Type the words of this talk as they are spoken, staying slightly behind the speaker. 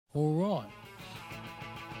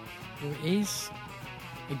Here it is,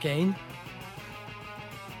 again.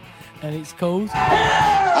 And it's called...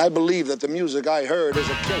 I believe that the music I heard is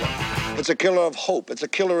a killer. It's a killer of hope. It's a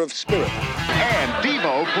killer of spirit. And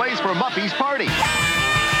Devo plays for Muffy's Party.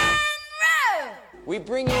 We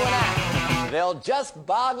bring you an act. They'll just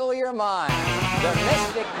boggle your mind. The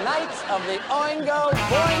Mystic Knights of the Oingo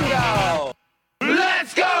Boingo.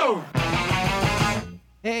 Let's go!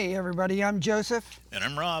 Hey everybody, I'm Joseph. And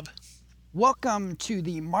I'm Rob. Welcome to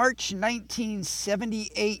the March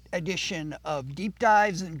 1978 edition of Deep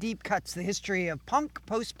Dives and Deep Cuts, the history of punk,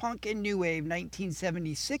 post-punk, and new wave,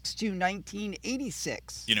 1976 to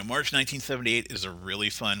 1986. You know, March 1978 is a really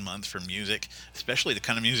fun month for music, especially the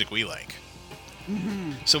kind of music we like.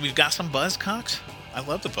 Mm-hmm. So we've got some Buzzcocks. I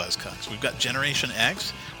love the Buzzcocks. We've got Generation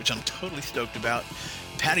X, which I'm totally stoked about.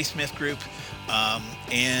 Patti Smith Group,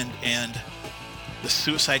 and the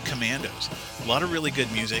Suicide Commandos. A lot of really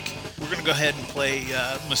good music. We're going to go ahead and play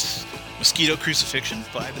Mosquito Crucifixion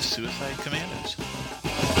by the Suicide Commandos.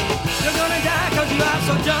 You're gonna die cause you are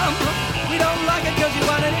so dumb. We don't like it cause you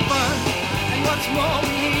want any fun. And what's more,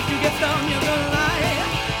 we hate to get stung. You're gonna lie,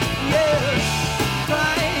 yeah,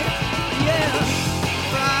 cry, yeah,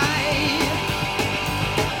 cry.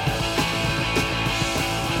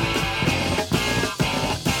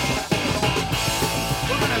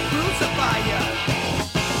 We're gonna crucify you.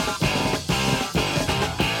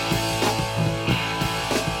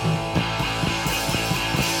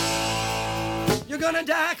 You're gonna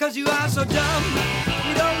die cause you are so dumb.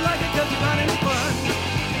 We don't like it cause you want any fun.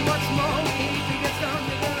 And what's more, we hate to get stung.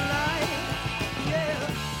 You're gonna lie, yeah,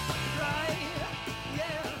 cry,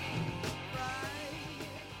 yeah, cry.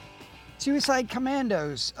 Suicide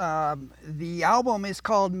Commandos. The album is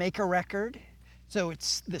called Make a Record. So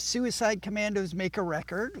it's the Suicide Commandos Make a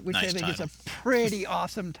Record, which Nice I think title. is a pretty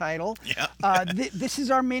awesome title. Yeah. This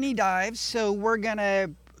is our mini dive, so we're going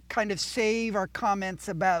to kind of save our comments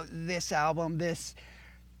about this album, this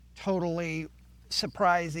totally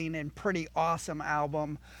surprising and pretty awesome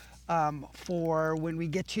album, for when we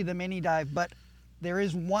get to the mini dive. But there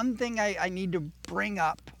is one thing I need to bring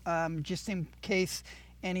up, just in case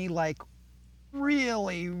any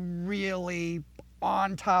really, really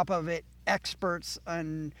on top of it experts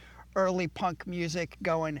on early punk music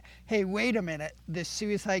going, hey, wait a minute, the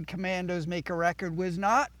Suicide Commandos Make a Record was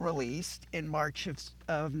not released in March of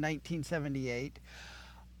 1978.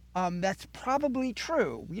 That's probably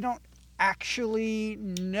true. We don't actually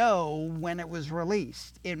know when it was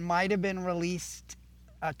released. It might have been released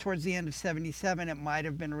towards the end of 77. It might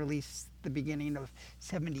have been released the beginning of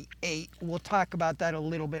 78. We'll talk about that a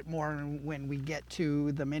little bit more when we get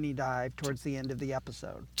to the mini dive towards the end of the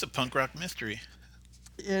episode. It's a punk rock mystery.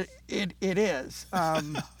 It is. I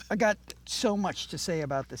got so much to say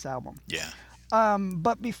about this album. Yeah.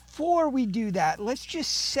 But before we do that, let's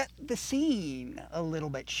just set the scene a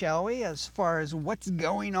little bit, shall we, as far as what's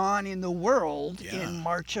going on in the world in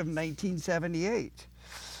March of 1978.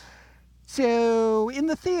 So in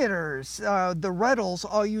the theaters, the Ruddles'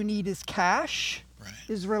 All You Need Is Cash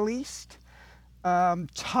is released.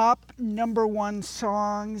 Top #1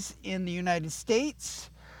 songs in the United States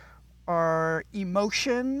are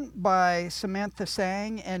Emotion by Samantha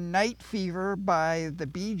Sang and Night Fever by the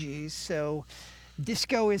Bee Gees. So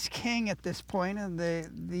disco is king at this point in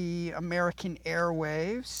the American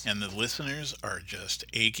airwaves. And the listeners are just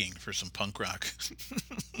aching for some punk rock.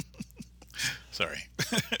 Sorry.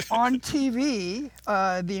 On TV,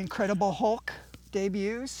 The Incredible Hulk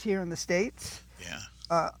debuts here in the States.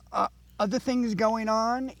 Yeah. Other things going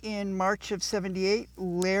on in March of 78,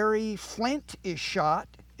 Larry Flint is shot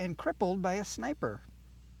and crippled by a sniper.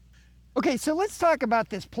 Okay, so let's talk about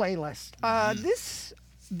this playlist.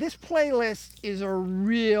 This playlist is a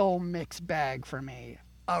real mixed bag for me.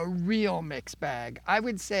 A real mixed bag. I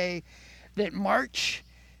would say that March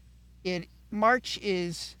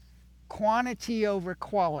is quantity over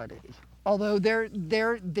quality. Although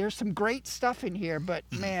there's some great stuff in here, but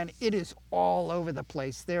man, it is all over the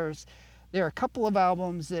place. There are a couple of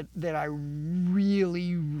albums that I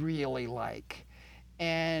really, really like.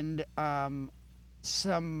 And a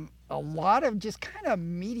lot of just kind of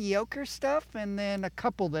mediocre stuff, and then a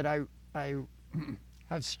couple that I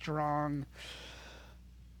have strong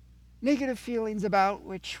negative feelings about,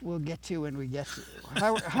 which we'll get to when we get to.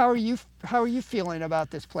 How are you feeling about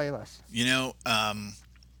this playlist? You know,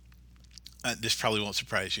 this probably won't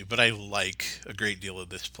surprise you, but I like a great deal of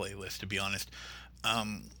this playlist, to be honest.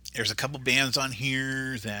 There's a couple bands on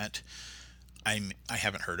here that I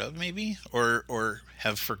haven't heard of, maybe, or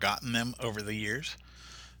have forgotten them over the years.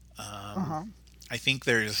 I think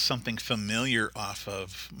there's something familiar off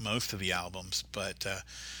of most of the albums, but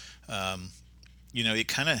it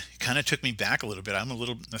kind of took me back a little bit. I'm a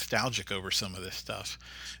little nostalgic over some of this stuff,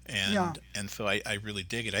 and Yeah. and so I really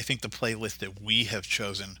dig it. I think the playlist that we have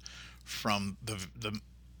chosen from the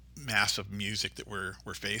massive music that we're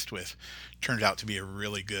faced with turned out to be a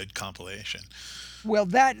really good compilation. Well,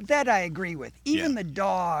 that I agree with. Even Yeah. the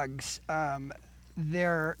Dogs,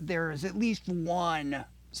 there is at least one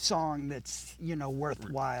song that's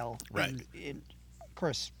worthwhile. Right. And of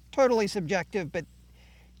course, totally subjective, but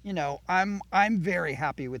I'm very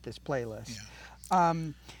happy with this playlist.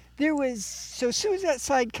 There was Suicide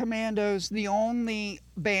Side Commandos, the only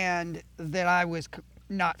band that I was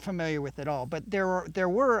not familiar with at all, but there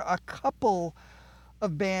were a couple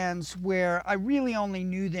of bands where I really only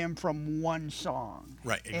knew them from one song.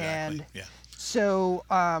 Right, exactly. And Yeah. so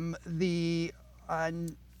the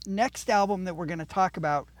next album that we're going to talk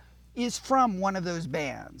about is from one of those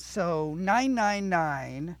bands. So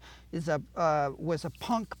 999 was a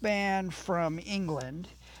punk band from England.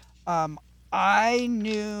 I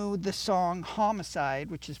knew the song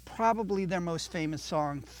Homicide, which is probably their most famous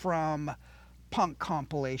song from punk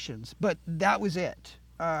compilations, but that was it.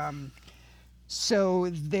 So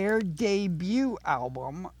their debut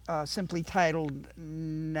album, simply titled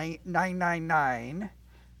 999,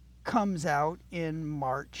 comes out in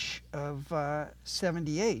March of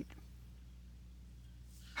 '78.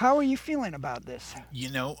 How are you feeling about this?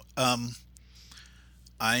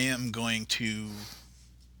 I am going to.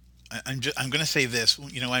 I'm going to say this.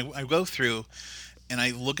 I go through, and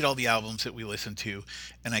I look at all the albums that we listen to,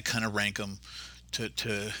 and I kind of rank them to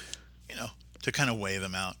kind of weigh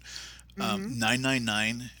them out.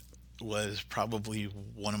 999 was probably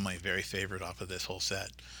one of my very favorite off of this whole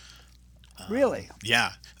set. Really?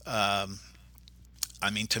 Yeah. I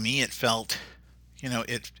mean, to me, it felt,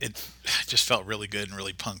 it just felt really good and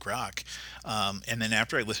really punk rock. And then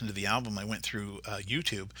after I listened to the album, I went through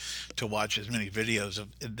YouTube to watch as many videos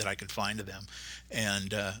that I could find of them.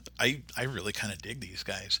 And I really kind of dig these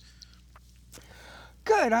guys.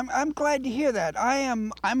 Good. I'm glad to hear that.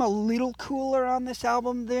 I'm a little cooler on this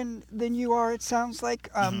album than you are. It sounds like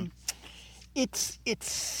it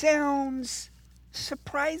sounds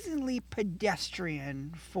surprisingly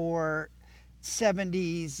pedestrian for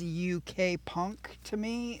 70s UK punk to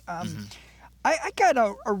me. I got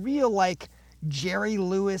a real Jerry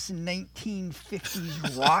Lewis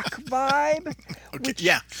 1950s rock vibe, which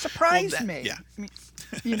surprised me. Yeah.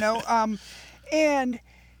 And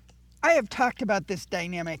I have talked about this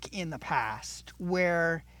dynamic in the past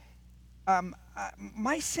where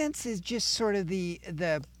my sense is just sort of the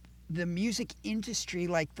music industry,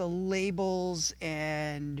 like the labels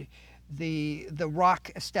and the rock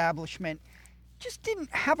establishment, just didn't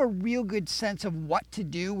have a real good sense of what to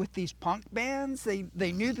do with these punk bands.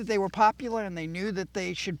 They knew that they were popular and they knew that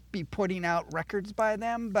they should be putting out records by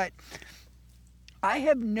them, but I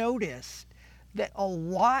have noticed that a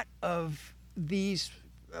lot of these,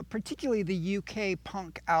 particularly the UK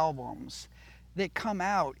punk albums that come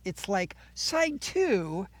out, it's like side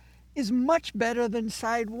 2 is much better than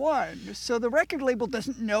side 1. So the record label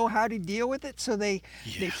doesn't know how to deal with it, so they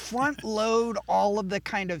front load all of the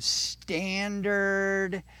kind of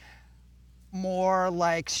standard, more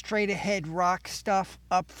straight ahead rock stuff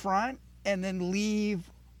up front, and then leave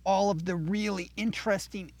all of the really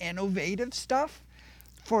interesting, innovative stuff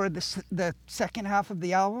for the second half of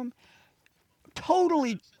the album.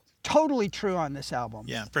 Totally true on this album.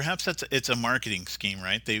 Yeah, perhaps it's a marketing scheme,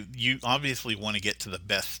 right? You obviously want to get to the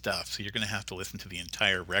best stuff, so you're going to have to listen to the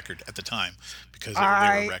entire record at the time because they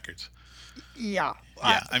were records. Yeah,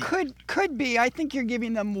 could be. I think you're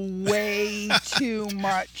giving them way too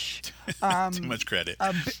much too much credit.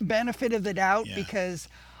 Benefit of the doubt, because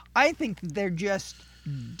I think they just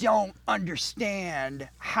don't understand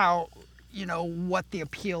how what the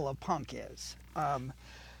appeal of punk is.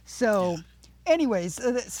 Anyways,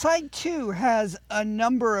 side 2 has a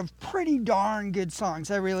number of pretty darn good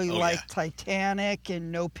songs. I really like Titanic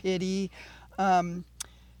and No Pity.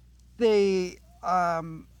 The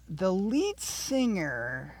lead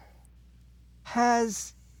singer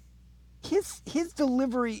has his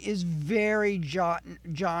delivery is very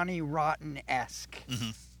Johnny Rotten-esque.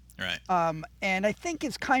 Right. And I think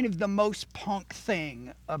it's kind of the most punk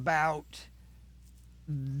thing about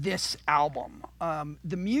this album.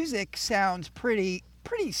 The music sounds pretty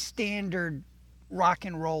standard rock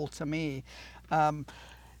and roll to me, and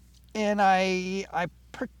I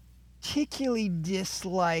particularly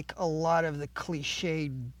dislike a lot of the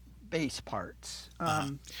cliched bass parts.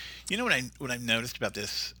 You know what I've noticed about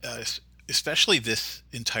this, especially this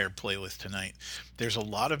entire playlist tonight. There's a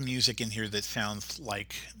lot of music in here that sounds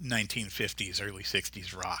like 1950s, early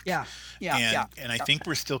 60s rock. Yeah. And I think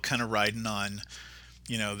we're still kind of riding on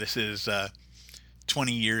This is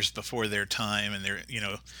 20 years before their time, and they're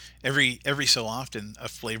every so often a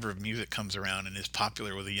flavor of music comes around and is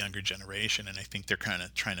popular with a younger generation, and I think they're kind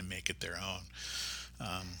of trying to make it their own.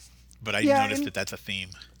 But I noticed that that's a theme.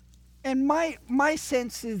 And my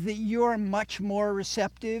sense is that you're much more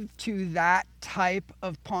receptive to that type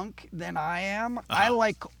of punk than I am. I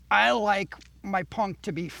like my punk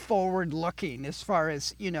to be forward looking as far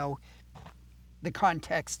as, the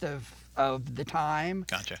context of the time.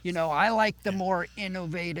 Gotcha. I like the more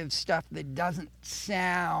innovative stuff that doesn't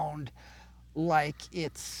sound like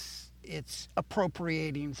it's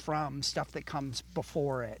appropriating from stuff that comes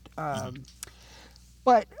before it.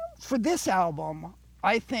 But for this album,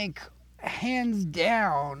 I think hands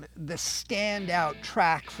down the standout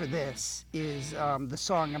track for this is the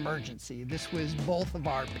song Emergency. This was both of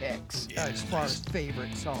our picks as far as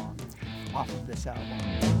favorite song off of this album.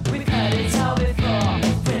 We've heard it all before,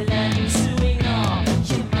 we're learning to ignore.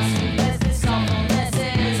 You must realize this awful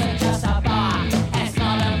message isn't just a bar. It's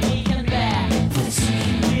not a we can bear, but you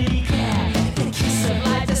really care. The kiss of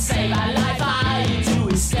life to save our life, all you do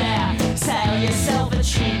is stare. Sell yourself a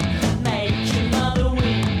cheap, make your mother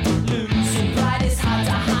weep. Losing pride is hard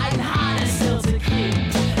to hide and harder still to keep.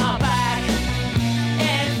 Our back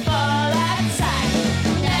in full attack,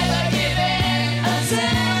 never give in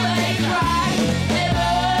until they crack.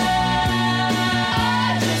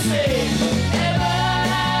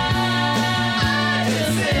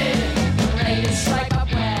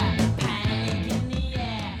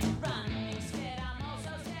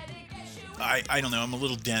 I don't know, I'm a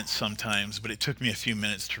little dense sometimes, but it took me a few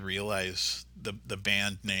minutes to realize the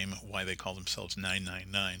band name, why they call themselves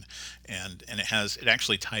 999, and it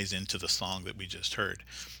actually ties into the song that we just heard,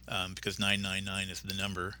 because 999 is the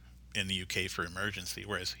number in the UK for emergency,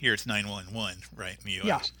 whereas here it's 911, right, in the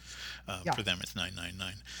US. For them it's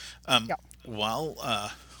 999. While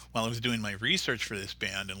I was doing my research for this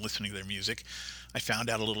band and listening to their music, I found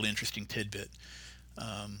out a little interesting tidbit.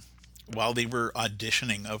 While they were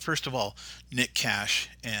auditioning, first of all, Nick Cash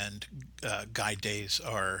and Guy Days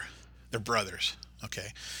they're brothers, okay,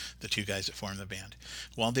 the two guys that formed the band.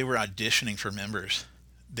 While they were auditioning for members,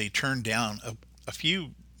 they turned down a few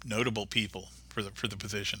notable people for the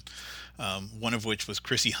position, one of which was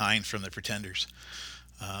Chrissie Hynde from the Pretenders.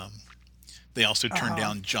 They also turned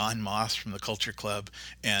down John Moss from the Culture Club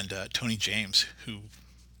and Tony James, who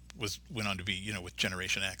went on to be, with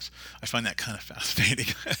Generation X. I find that kind of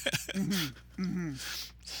fascinating.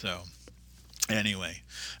 So, anyway,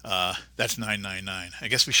 that's 999. I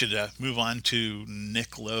guess we should move on to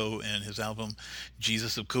Nick Lowe and his album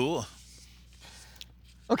Jesus of Cool.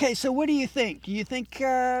 Okay, so what do you think? Do you think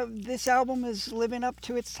this album is living up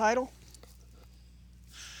to its title?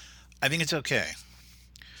 I think it's okay.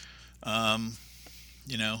 I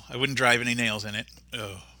wouldn't drive any nails in it.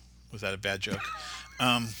 Oh, was that a bad joke?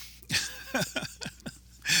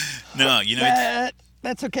 No,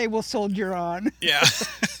 that's okay. We'll soldier on. Yeah.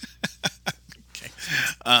 Okay.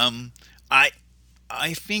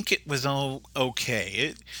 I think it was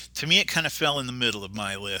okay. To me, it kind of fell in the middle of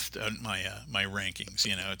my list, my rankings.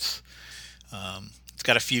 It's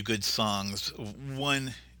got a few good songs.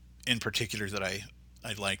 One in particular that I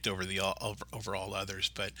liked over all others,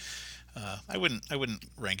 but I wouldn't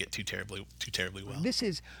rank it too terribly well. This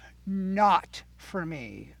is not for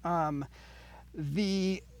me.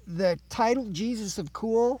 The title Jesus of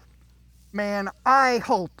Cool, man, I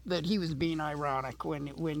hope that he was being ironic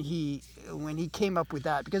when he came up with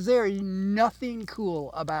that, because there is nothing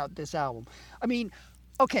cool about this album. I mean,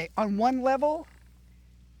 okay, on one level,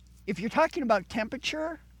 if you're talking about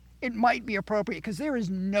temperature, it might be appropriate because there is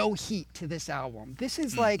no heat to this album. This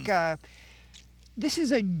is like this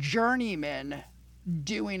is a journeyman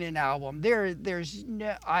doing an album. There's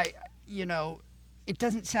no, it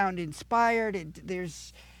doesn't sound inspired.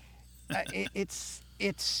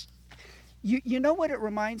 It's you know what it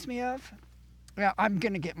reminds me of? Now, I'm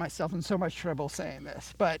going to get myself in so much trouble saying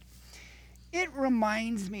this, but it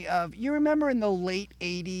reminds me of, you remember in the late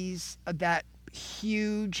 80s, that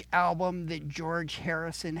huge album that George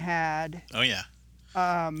Harrison had? Oh, yeah.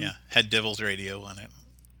 Had Devil's Radio on it.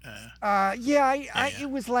 It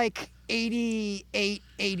was like 88,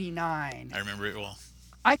 89. I remember it well.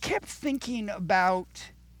 I kept thinking about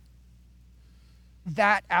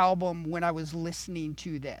that album when I was listening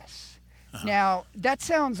to this. Now, that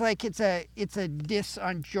sounds like it's a diss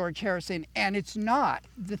on George Harrison, and it's not.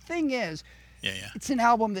 The thing is, it's an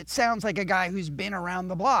album that sounds like a guy who's been around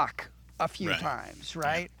the block a few times,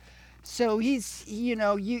 right? Yeah. So he's,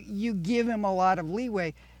 you give him a lot of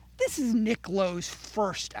leeway. This is Nick Lowe's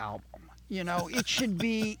first album. It should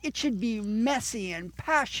be messy and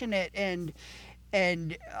passionate and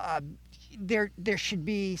and there should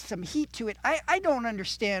be some heat to it. I don't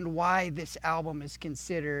understand why this album is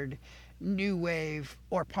considered new wave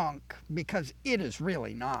or punk, because it is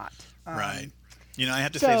really not. Right. You know, I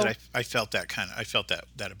have to say that I felt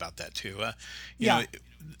that about that too. You know,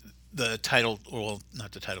 the title, well,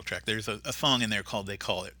 not the title track. There's a song in there called they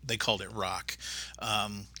called it rock,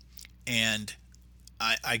 and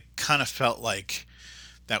I kind of felt like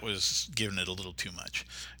that was giving it a little too much,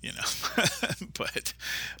 you know. But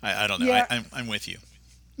I don't know. Yeah. I'm with you.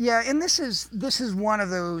 Yeah, and this is one of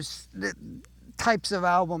those types of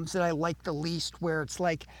albums that I like the least, where it's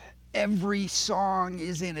like every song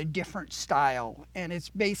is in a different style, and it's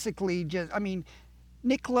basically just, I mean,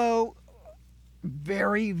 Nick Lowe,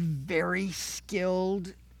 very, very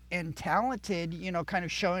skilled and talented, you know, kind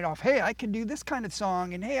of showing off, hey, I can do this kind of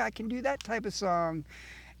song, and hey, I can do that type of song.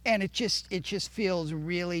 And it just feels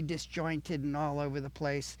really disjointed and all over the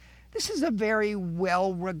place. This is a very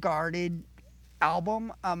well-regarded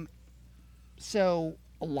album, so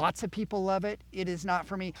lots of people love it. It is not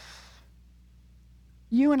for me.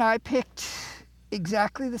 You and I picked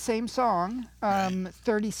exactly the same song,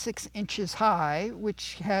 36 Inches High,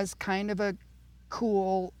 which has kind of a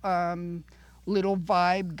cool little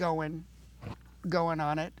vibe going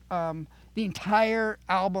on it. The entire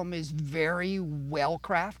album is very well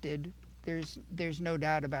crafted. There's no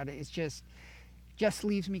doubt about it. It's just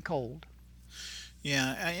leaves me cold.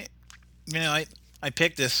 Yeah, I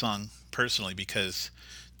picked this song personally because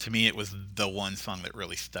to me it was the one song that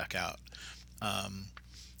really stuck out.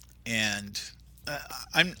 And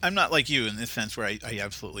I'm not like you in this sense where I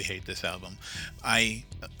absolutely hate this album. I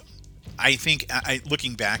think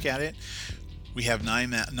looking back at it, we have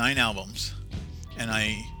nine albums, and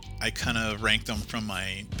I kind of ranked them from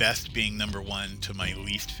my best being number 1 to my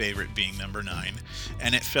least favorite being number 9,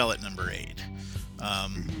 and it fell at number 8.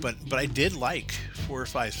 But I did like 4 or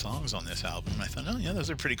 5 songs on this album. I thought, oh yeah,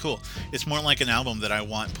 those are pretty cool. It's more like an album that I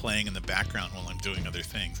want playing in the background while I'm doing other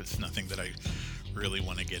things. It's nothing that I really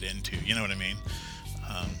want to get into. You know what I mean?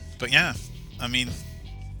 But yeah, I mean,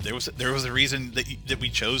 there was a reason that we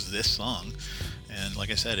chose this song, and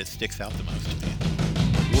like I said, it sticks out the most to me.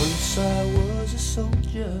 Once I was a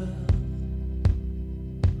soldier,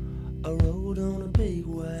 I rode on a big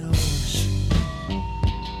white horse.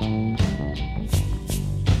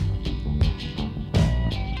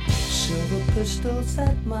 Silver pistols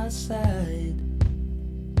at my side,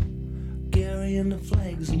 carrying the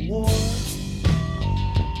flags of war.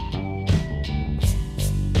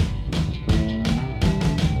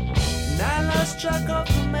 And I lost track of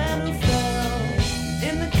the man who fell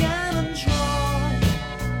in the cannon's roar.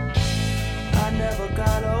 I never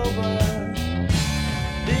got over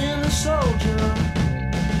being a soldier.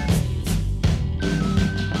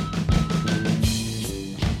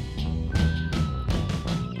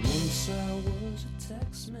 Once I was a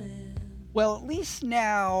taxman. Well, at least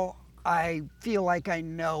now I feel like I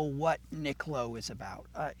know what Nick Lowe is about.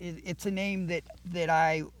 It's a name that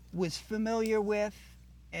I was familiar with,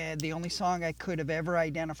 and the only song I could have ever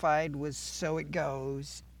identified was So It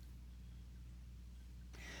Goes.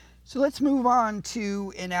 So let's move on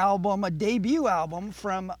to an album, a debut album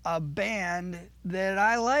from a band that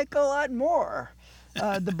I like a lot more.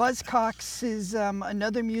 The Buzzcocks is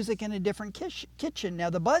Another Music in a Different Kitchen. Now,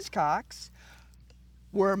 the Buzzcocks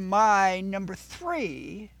were my number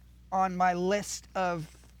 3 on my list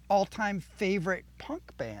of all-time favorite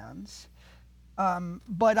punk bands.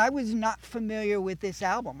 But I was not familiar with this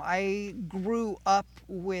album. I grew up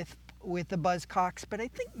with the Buzzcocks, but I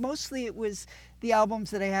think mostly it was the albums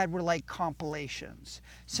that I had were like compilations.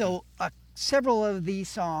 So several of these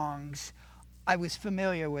songs I was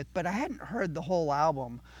familiar with, but I hadn't heard the whole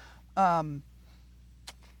album.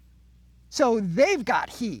 So they've got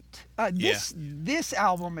heat. This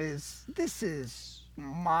album is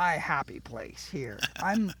my happy place here.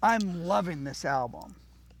 I'm loving this album.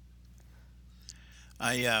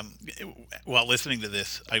 While listening to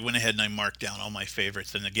this, I went ahead and I marked down all my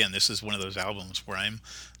favorites. And again, this is one of those albums where I'm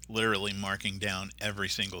literally marking down every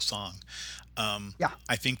single song.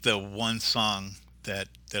 I think the one song that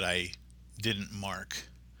I didn't mark,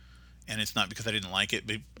 and it's not because I didn't like it,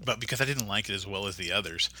 but because I didn't like it as well as the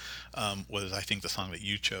others, was I think the song that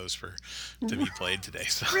you chose to be played today.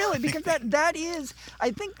 So really, because that is,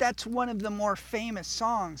 I think that's one of the more famous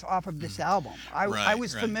songs off of this album. I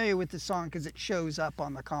was familiar with the song because it shows up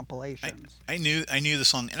on the compilations. I knew the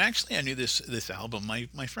song, and actually I knew this album.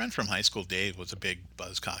 My friend from high school, Dave, was a big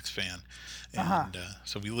Buzzcocks fan, and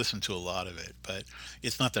so we listened to a lot of it. But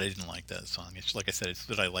it's not that I didn't like that song. It's like I said, it's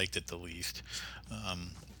that I liked it the least.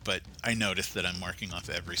 But I noticed that I'm marking off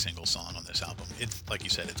every single song on this album. It's like you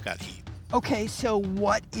said, it's got heat. Okay, so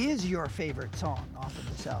what is your favorite song off of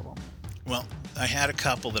this album? Well, I had a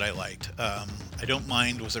couple that I liked. I Don't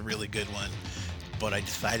Mind was a really good one, but I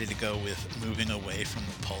decided to go with Moving Away from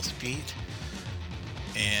the Pulse Beat.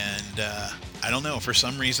 And I don't know, for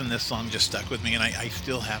some reason this song just stuck with me, and I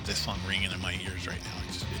still have this song ringing in my ears right now.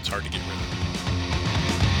 It's hard to get rid of.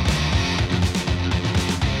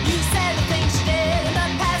 You said the things you did in the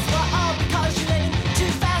past were all because you living too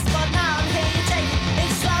fast, but now I'm here you take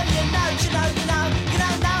it slow. You know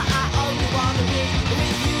now I only wanna be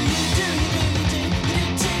with you. You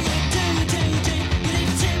do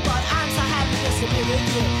too, but I'm so happy just to be with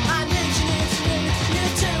you. I need you too.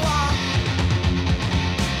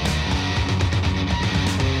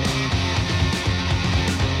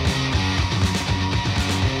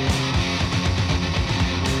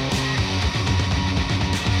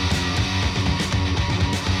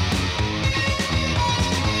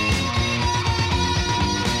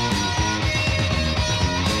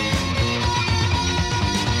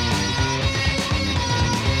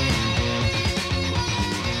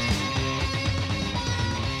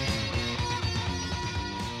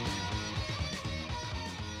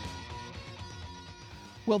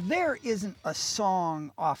 Well, there isn't a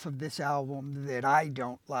song off of this album that I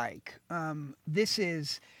don't like. This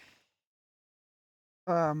is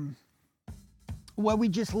what we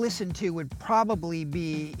just listened to would probably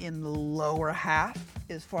be in the lower half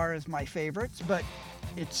as far as my favorites, but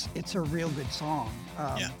it's a real good song.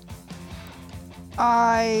 Yeah.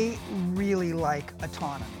 I really like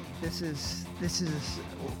Autonomy. This is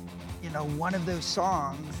one of those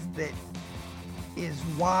songs that is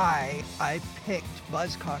why I picked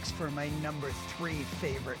Buzzcocks for my number 3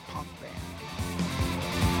 favorite punk band.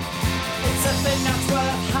 It's a thing that's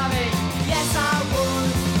worth having. Yes, I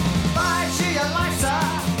would. Buy you your life, sir,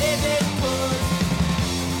 if it would.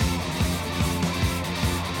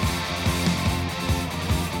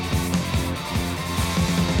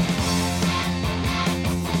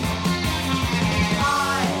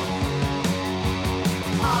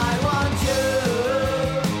 I want you.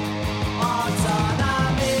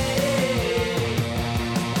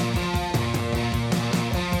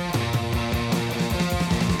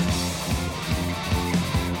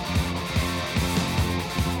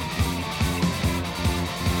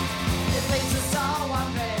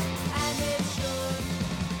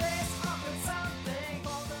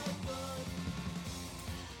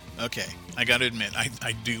 Okay, I gotta admit,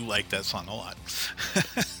 I do like that song a lot.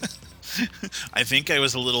 I think I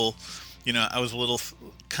was a little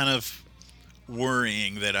kind of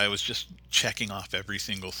worrying that I was just checking off every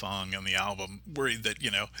single song on the album, worried that,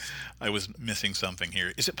 I was missing something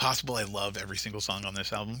here. Is it possible I love every single song on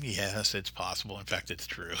this album? Yes, it's possible. In fact, it's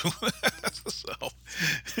true. So,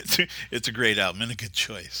 it's a great album and a good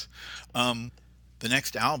choice. The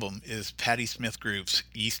next album is Patti Smith Group's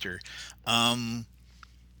Easter.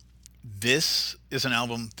 This is an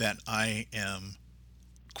album that I am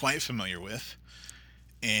quite familiar with.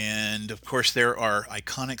 And of course, there are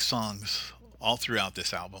iconic songs all throughout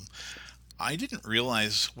this album. I didn't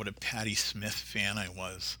realize what a Patti Smith fan I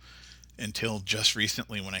was until just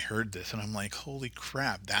recently when I heard this. And I'm like, holy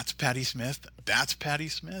crap, that's Patti Smith? That's Patti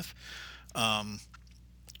Smith? And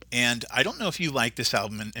I don't know if you like this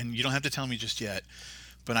album, and you don't have to tell me just yet,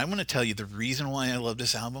 but I want to tell you the reason why I love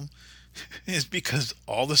this album is because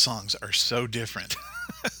all the songs are so different.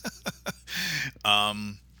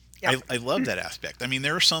 Yep. I love that aspect. I mean,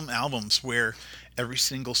 there are some albums where every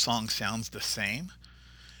single song sounds the same,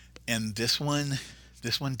 and this one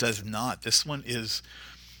does not. This one is,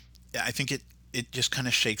 I think it just kind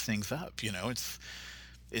of shakes things up.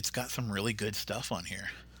 It's got some really good stuff on here.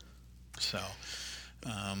 So,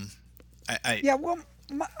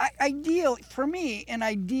 for me, an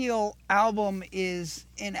ideal album is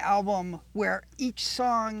an album where each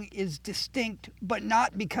song is distinct, but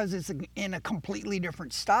not because it's in a completely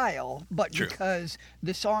different style, but True. because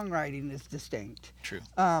the songwriting is distinct. True.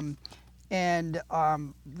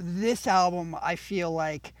 This album, I feel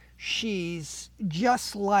like she's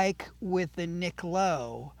just like with the Nick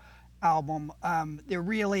Lowe album. They're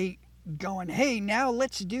really going, hey, now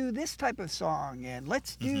let's do this type of song and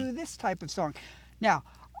let's do this type of song. Now,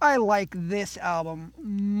 I like this album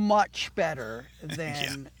much better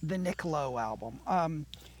than the Nick Lowe album.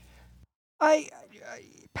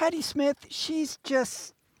 Patti Smith, she's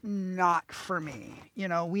just not for me.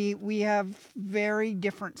 We have very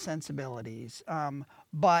different sensibilities,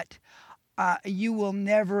 but you will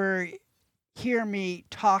never hear me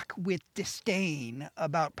talk with disdain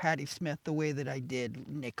about Patti Smith the way that I did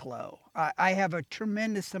Nick Lowe. I have a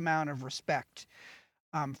tremendous amount of respect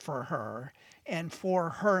for her and for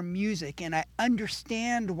her music, and I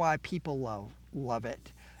understand why people love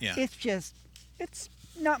it. Yeah. It's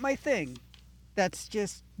not my thing. That's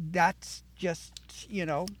just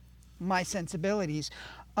my sensibilities.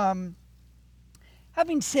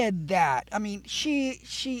 Having said that, I mean, she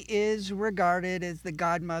is regarded as the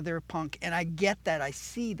godmother of punk, and I get that. I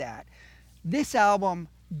see that. This album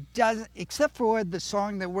doesn't, except for the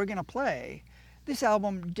song that we're going to play, this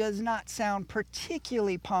album does not sound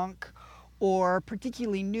particularly punk or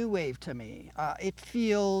particularly new wave to me. It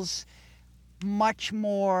feels much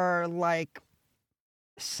more like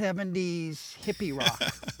 70s hippie rock.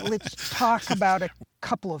 Let's talk about a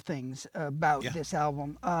couple of things about this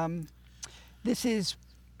album. This is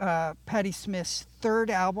Patti Smith's third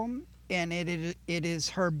album, and it is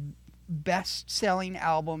her best-selling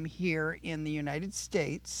album here in the United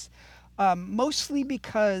States, mostly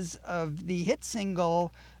because of the hit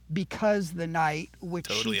single "Because the Night," which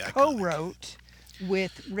Totally she iconic. co-wrote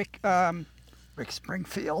with Rick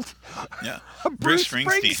Springfield. Yeah. Bruce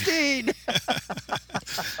Bruce Springsteen.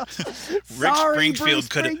 Rick Sorry, Springfield Bruce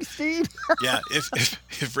could have. Springsteen. Yeah,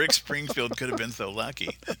 if Rick Springfield could have been so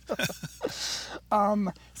lucky.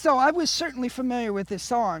 So I was certainly familiar with this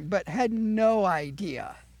song, but had no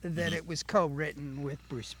idea that it was co-written with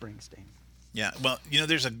Bruce Springsteen. Yeah, well,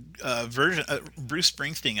 there's a version. Bruce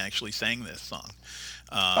Springsteen actually sang this song.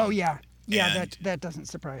 And- that doesn't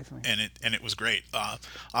surprise me. And it was great.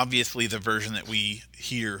 Obviously, the version that we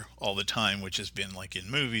hear all the time, which has been like in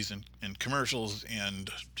movies and commercials and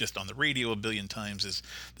just on the radio a billion times, is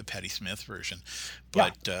the Patti Smith version.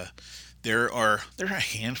 But there are a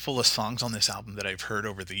handful of songs on this album that I've heard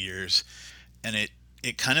over the years, and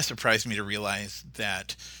it kind of surprised me to realize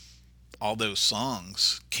that all those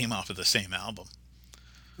songs came off of the same album.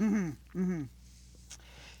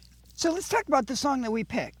 So let's talk about the song that we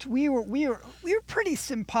picked. We were pretty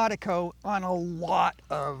simpatico on a lot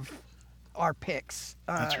of our picks.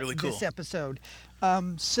 That's really cool. This episode.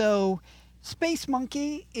 So Space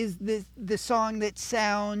Monkey is the song that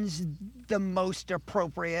sounds the most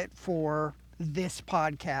appropriate for this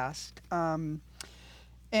podcast.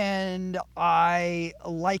 And I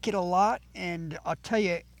like it a lot, and I'll tell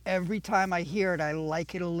you, every time I hear it, I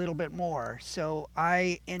like it a little bit more. So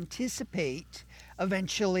I anticipate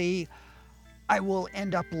eventually I will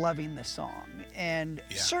end up loving the song. And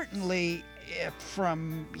certainly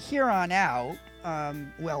from here on out,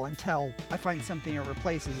 until I find something that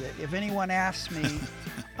replaces it, if anyone asks me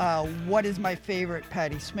what is my favorite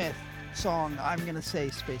Patti Smith song, I'm going to say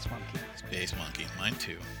Space Monkey. Space Monkey, mine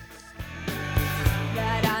too.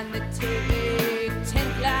 Right on the TV,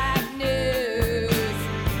 10 o'clock news,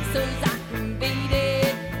 so I can beat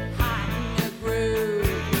it hot in the groove.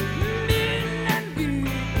 Mean and good,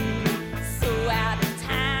 so out of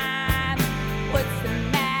time. What's the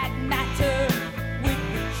matter with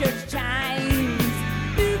the church chimes?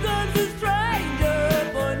 Here comes a stranger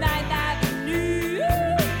for 9th Avenue,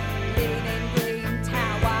 living in Green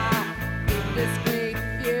Tower in this great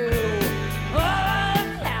view. Oh,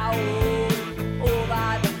 cloud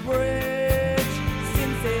over the bridge,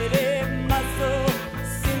 sensitive muscle,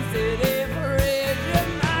 sensitive ridge.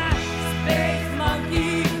 My space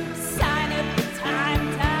monkey, sign up the time.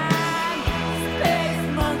 Space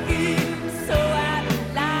monkey, so out of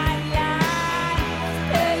line.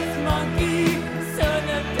 Space monkey, son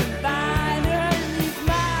of divine, and he's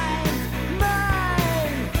mine,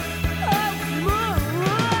 oh,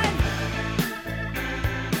 mine.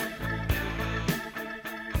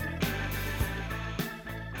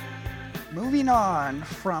 Moving on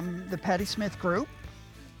from the Patti Smith group,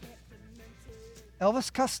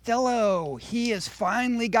 Elvis Costello. He has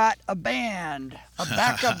finally got a band, a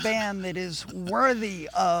backup band that is worthy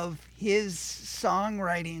of his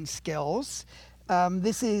songwriting skills.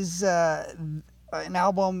 This is an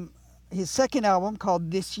album, his second album,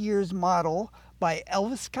 called This Year's Model by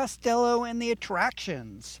Elvis Costello and the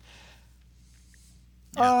Attractions.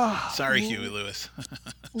 Sorry, Huey Lewis.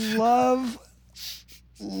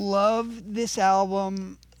 Love this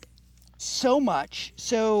album so much.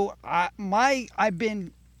 So I've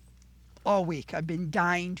been all week, I've been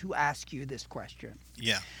dying to ask you this question.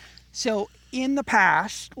 Yeah. So in the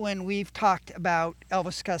past, when we've talked about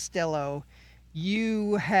Elvis Costello,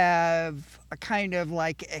 you have kind of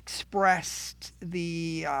like expressed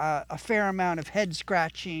a fair amount of head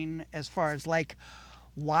scratching as far as like,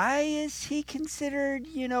 why is he considered,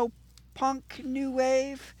 punk new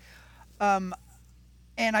wave?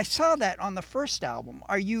 And I saw that on the first album.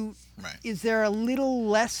 Right. Is there a little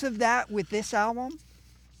less of that with this album?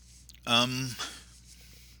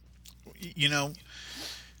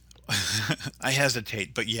 I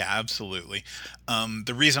hesitate, but yeah, absolutely.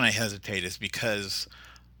 The reason I hesitate is because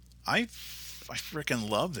I freaking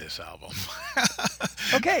love this album.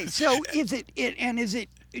 Okay, so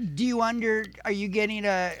do you are you getting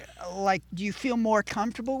do you feel more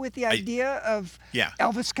comfortable with the idea of Yeah.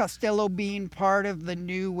 Elvis Costello being part of the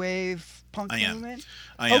new wave punk I am. movement?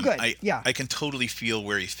 I am. Good. I can totally feel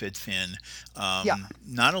where he fits in. Yeah.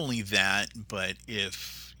 Not only that, but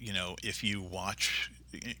if you watch,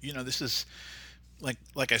 this is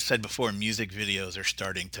like I said before, music videos are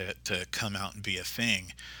starting to come out and be a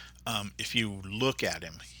thing. If you look at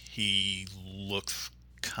him, he looks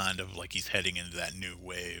kind of like he's heading into that new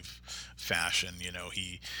wave fashion.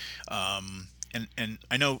 And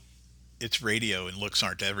I know it's radio and looks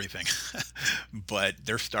aren't everything, but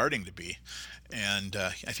they're starting to be. And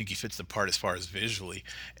I think he fits the part as far as visually.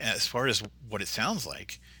 As far as what it sounds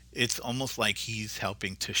like, it's almost like he's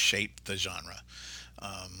helping to shape the genre.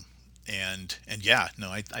 And yeah,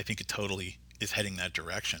 no, I think it totally is heading that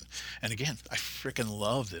direction. And again, I freaking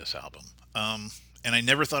love this album. And I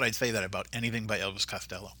never thought I'd say that about anything by Elvis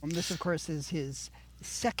Costello. This, of course, is his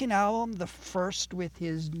second album, the first with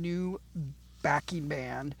his new backing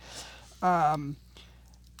band. The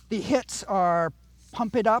hits are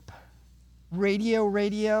Pump It Up, Radio,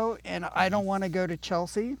 Radio, and I Don't Want to Go to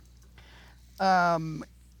Chelsea.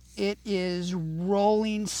 It is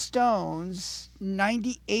Rolling Stones'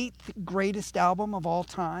 98th greatest album of all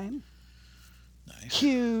time. Nice.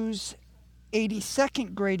 Q's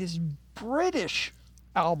 82nd greatest British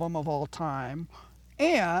album of all time.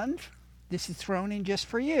 And, this is thrown in just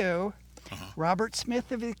for you, Robert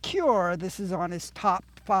Smith of The Cure, this is on his top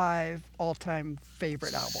 5 all-time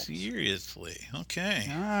favorite albums. Seriously? Okay.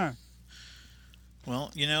 Ah.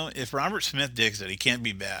 Well, if Robert Smith digs it, he can't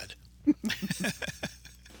be bad.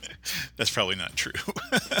 That's probably not true.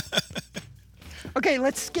 Okay,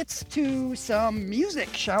 let's get to some music,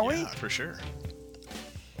 shall we? Yeah, for sure.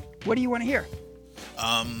 What do you want to hear?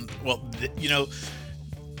 Well,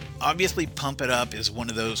 obviously Pump It Up is one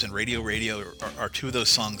of those, and Radio, Radio are two of those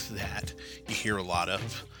songs that you hear a lot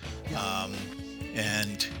of.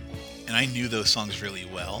 And I knew those songs really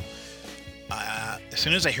well. As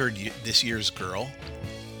soon as I heard This Year's Girl,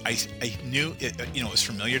 I knew it, it was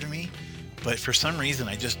familiar to me, but for some reason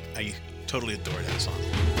I totally adore that song.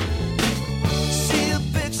 See a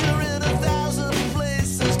picture in 1,000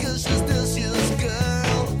 places 'cause she's this year's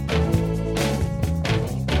girl.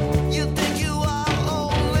 You think you are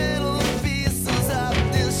all little pieces of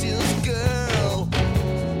this year's girl.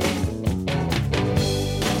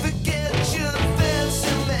 Forget your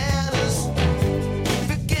fancy manners.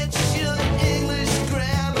 Forget your English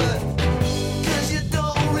grammar. 'Cause you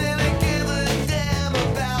don't really give a damn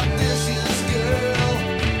about this year's girl.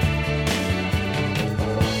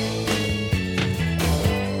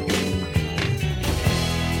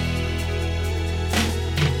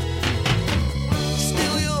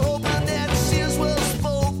 Still you're hoping that she's well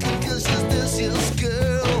spoken 'cause she's this year's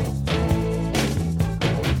girl.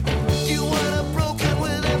 You want her broken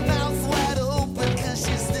with her mouth wide open 'cause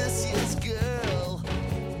she's this year's girl.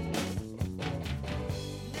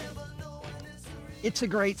 Never knowing it's real. It's a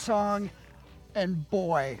great song, and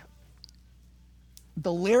boy,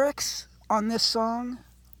 the lyrics on this song,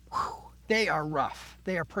 they are rough.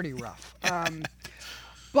 They are pretty rough.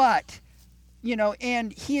 But,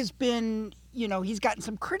 and he has been, he's gotten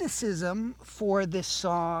some criticism for this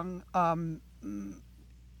song,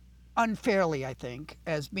 unfairly, I think,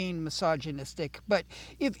 as being misogynistic. But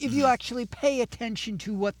if you actually pay attention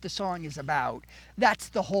to what the song is about, that's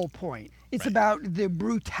the whole point. It's Right. about the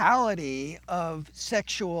brutality of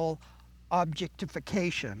sexual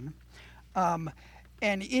objectification. And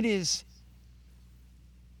it is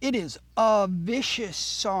a vicious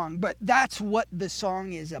song, but that's what the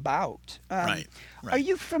song is about. Right. Are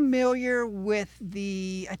you familiar with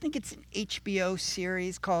I think it's an HBO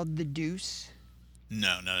series called The Deuce?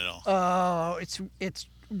 No, not at all. Oh, it's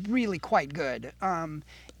really quite good. And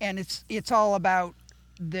it's all about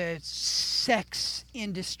the sex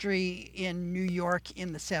industry in New York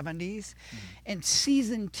in the 70s. And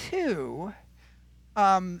season 2,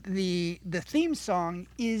 the theme song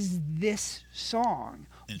is this song.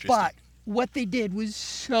 Interesting. But what they did was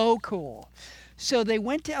so cool. So they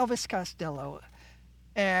went to Elvis Costello,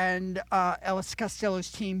 and Elvis Costello's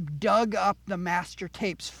team dug up the master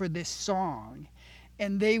tapes for this song.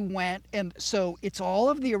 And they went, and so it's all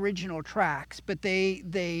of the original tracks, but they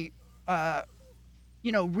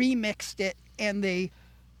remixed it, and they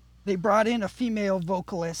brought in a female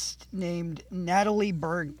vocalist named Natalie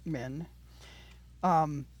Bergman,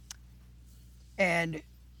 and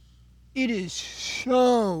It is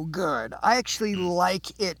so good. I actually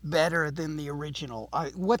like it better than the original.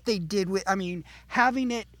 What they did with, I mean,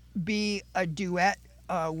 having it be a duet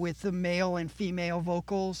with the male and female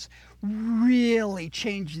vocals really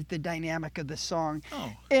changed the dynamic of the song.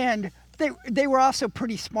 Oh. And they were also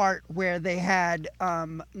pretty smart where they had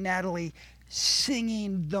Natalie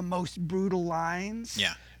singing the most brutal lines.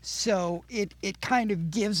 Yeah. So it kind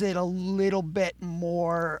of gives it a little bit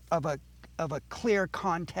more of a clear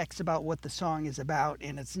context about what the song is about,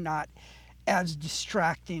 and it's not as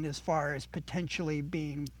distracting as far as potentially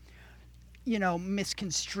being,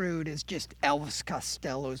 misconstrued as just Elvis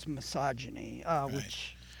Costello's misogyny,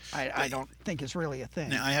 which I don't think is really a thing.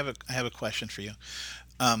 Now I have a question for you.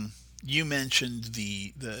 You mentioned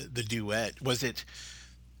the duet. Was it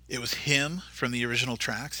was him from the original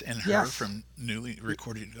tracks and her Yes. from newly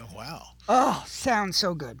recorded? Oh, wow. Oh, sounds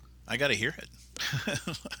so good. I got to hear it.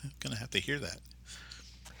 I'm going to have to hear that.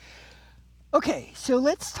 Okay, so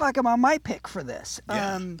let's talk about my pick for this.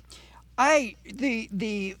 Yeah.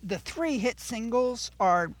 The three hit singles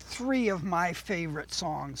are three of my favorite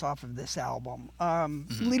songs off of this album.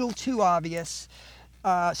 Little too obvious.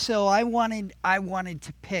 So I wanted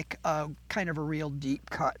to pick a kind of a real deep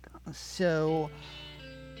cut. So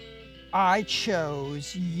I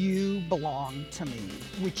chose You Belong to Me,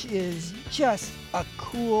 which is just a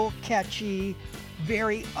cool, catchy,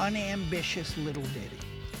 very unambitious little ditty.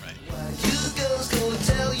 Right. You girls go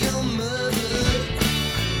tell your mother.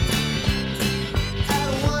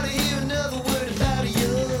 I don't wanna hear another word about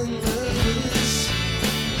young lovers.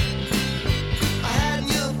 I had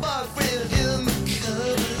your boyfriend in the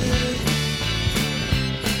cupboard.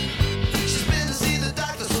 She's been to see the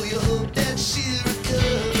doctor, so you hope that she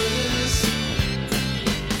recovers.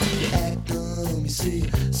 You act dumb, you say,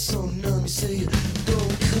 so numb, you say you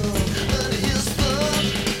don't come under his thumb.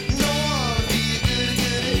 No one be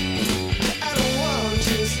goody. I don't want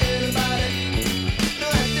just anybody. No,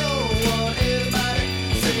 I don't want anybody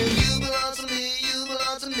saying you belong to me, you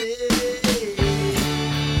belong to me.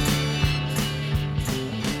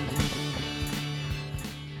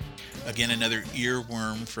 Again, another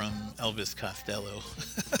earworm from Elvis Costello.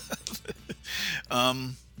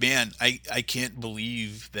 Man, I can't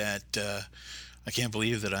believe that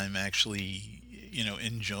I'm actually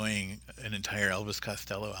enjoying an entire Elvis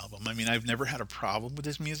Costello album. I mean, I've never had a problem with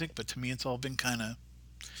his music, but to me, it's all been kind of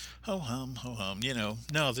ho hum.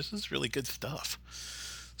 No, this is really good stuff.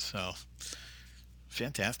 So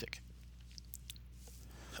fantastic.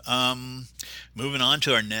 Moving on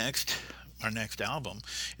to our next album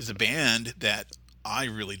is a band that I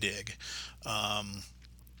really dig.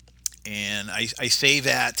 And I say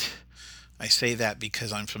that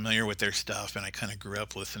because I'm familiar with their stuff and I kind of grew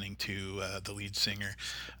up listening to the lead singer.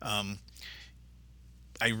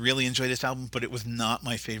 I really enjoy this album, but it was not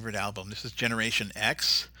my favorite album. This is Generation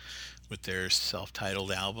X with their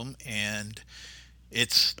self-titled album, and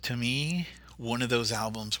it's, to me, one of those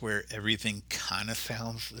albums where everything kind of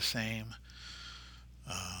sounds the same.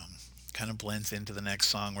 Kind of blends into the next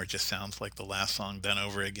song where it just sounds like the last song done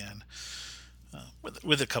over again,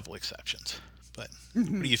 with a couple exceptions. But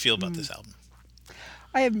what do you feel about this album?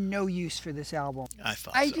 I have no use for this album. I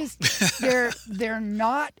thought I so. just they're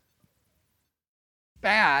not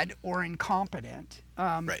bad or incompetent.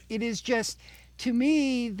 Right. It is just, to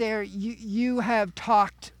me, you have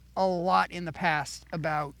talked a lot in the past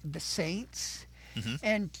about the Saints,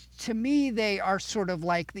 and to me they are sort of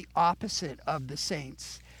like the opposite of the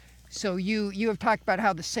Saints. So you have talked about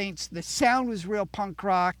how the Saints, the sound was real punk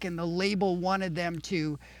rock, and the label wanted them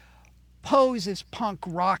to pose as punk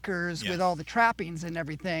rockers with all the trappings and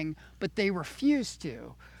everything, but they refused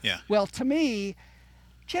to. Yeah. Well, to me,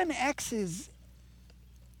 Gen X is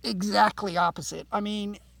exactly opposite. I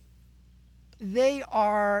mean,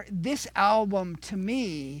 this album to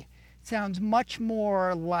me sounds much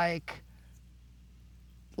more like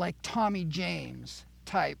Tommy James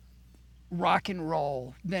type rock and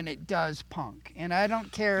roll than it does punk. And I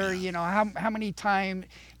don't care, how many times,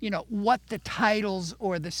 what the titles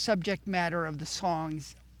or the subject matter of the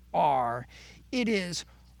songs are. It is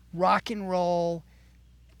rock and roll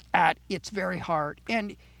at its very heart.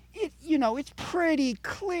 And it's pretty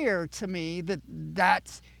clear to me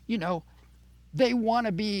that's, they want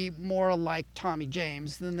to be more like Tommy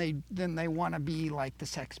James than they want to be like the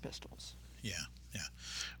Sex Pistols. Yeah.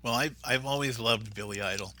 Well, I've always loved Billy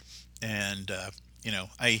Idol, and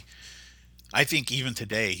I think even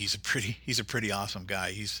today he's a pretty awesome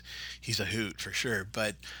guy. He's a hoot for sure.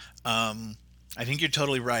 But I think you're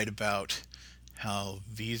totally right about how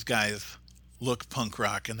these guys look punk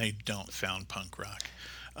rock and they don't sound punk rock.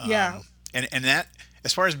 Yeah. and that,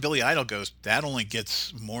 as far as Billy Idol goes, that only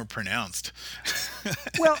gets more pronounced.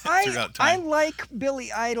 Well, throughout I time. like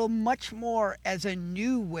Billy Idol much more as a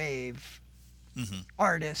new wave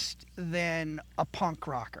artist than a punk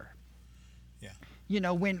rocker. Yeah. You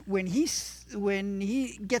know, when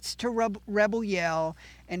he gets to Rebel Yell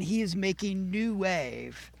and he is making new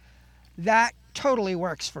wave, that totally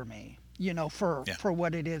works for me. You know, for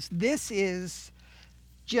what it is. This is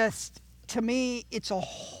just, to me, it's a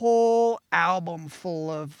whole album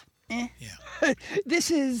full of Yeah. This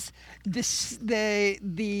is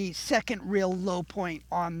the second real low point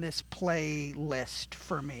on this playlist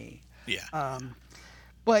for me. Yeah.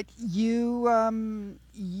 But you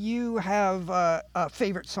have a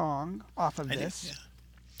favorite song off of this.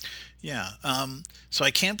 Yeah. So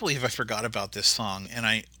I can't believe I forgot about this song, and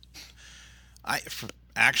I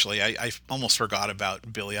almost forgot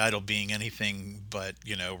about Billy Idol being anything but,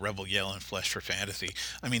 you know, Rebel Yell and Flesh for Fantasy.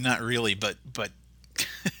 I mean, not really, but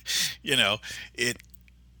you know, it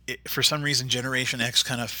for some reason Generation X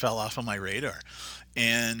kind of fell off of my radar.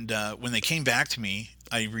 And when they came back to me,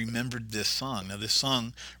 I remembered this song. Now, this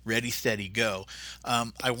song, Ready, Steady, Go,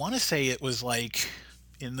 I want to say it was like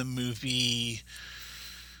in the movie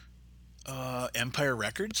Empire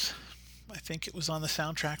Records. I think it was on the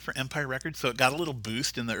soundtrack for Empire Records, so it got a little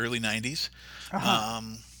boost in the early 90s.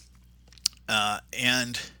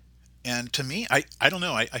 And to me, I don't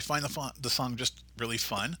know, I find the song just really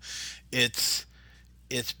fun. It's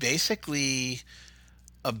basically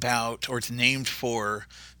about, or it's named for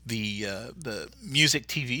the music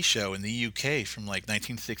TV show in the UK from like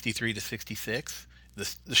 1963 to 66.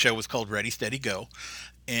 The show was called Ready, Steady, Go,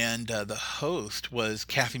 and the host was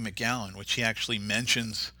Kathy McGowan, which he actually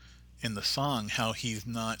mentions in the song, how he's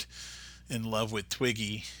not in love with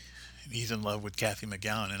Twiggy, he's in love with Kathy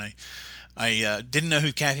McGowan. And I didn't know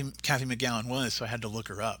who Kathy McGowan was, so I had to look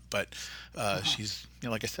her up. But she's, you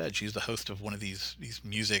know, like I said, she's the host of one of these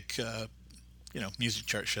music, music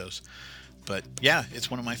chart shows. But yeah, it's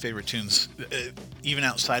one of my favorite tunes, even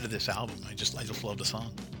outside of this album. I just love the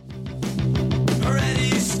song.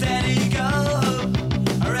 Ready, steady, go.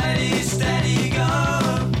 Ready, steady,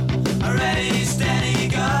 go. Ready, steady,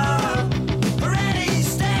 go. Ready,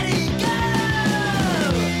 steady, go.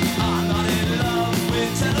 I'm not in love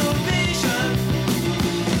with television.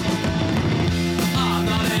 I'm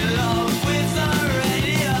not in love with the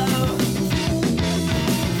radio.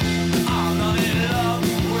 I'm not in love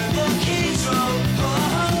with the Keys Road.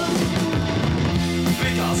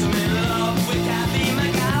 Because I'm in love with Kathy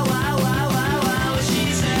McGowan.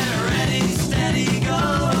 She said, ready, steady, go.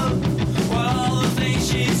 Well, all the things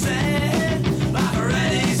she said, like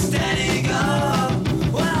ready, steady, go.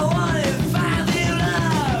 Well, what if I feel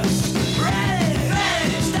love?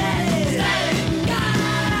 Ready, steady, go.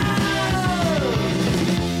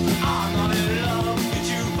 I'm not in love with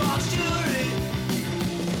jukebox jewelry.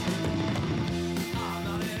 I'm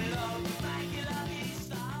not in love with Frankie Lucky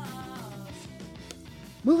Stars.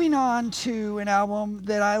 Moving on to an album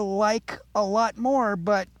that I like a lot more,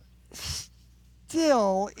 but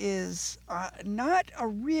still is not a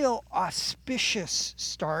real auspicious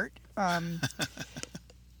start. An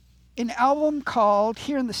album called,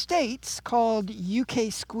 here in the States, called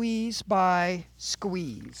UK Squeeze by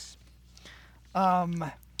Squeeze. Tell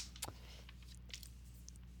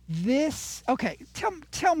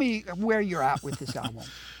me where you're at with this album.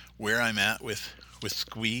 Where I'm at with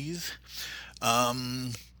Squeeze.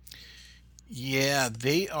 Yeah,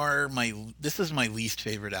 this is my least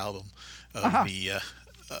favorite album of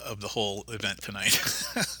the whole event tonight.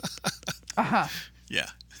 Yeah.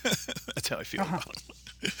 That's how I feel about them.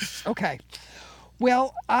 Okay.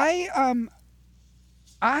 Well, I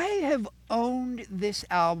have owned this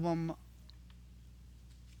album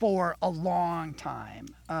for a long time.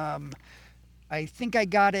 I think I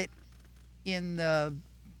got it in the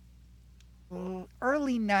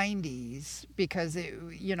early 90s because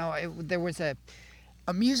there was a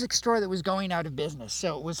music store that was going out of business,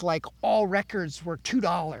 so it was like all records were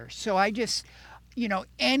 $2. So I just,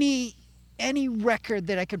 any record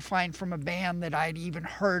that I could find from a band that I'd even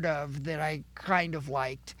heard of that I kind of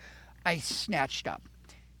liked, I snatched up.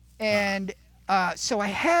 And so I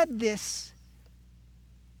had this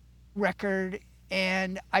record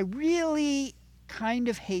and I really kind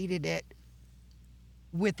of hated it,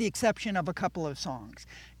 with the exception of a couple of songs.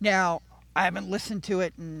 Now, I haven't listened to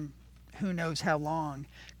it in who knows how long.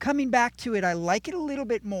 Coming back to it, I like it a little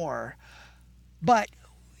bit more. But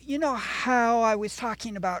you know how I was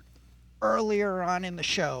talking about earlier on in the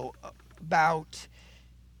show about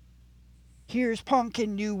here's punk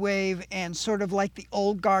and new wave, and sort of like the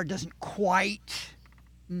old guard doesn't quite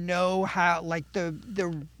know how, like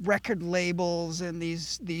the record labels and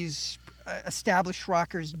these established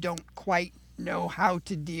rockers don't quite know how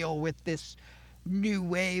to deal with this new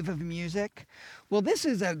wave of music. Well, this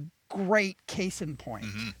is a great case in point.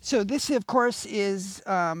 So this, of course, is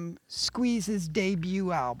Squeeze's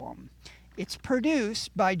debut album. It's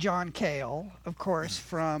produced by John Cale, of course,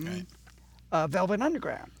 from Velvet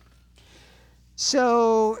Underground.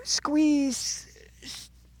 So Squeeze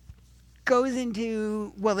goes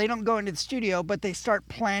into, well, they don't go into the studio, but they start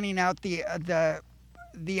planning out the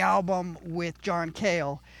album with John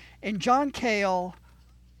Cale. And John Cale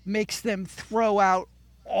makes them throw out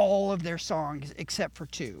all of their songs except for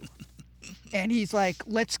 2. And he's like,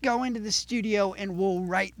 let's go into the studio and we'll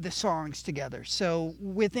write the songs together. So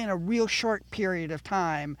within a real short period of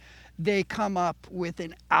time, they come up with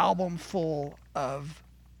an album full of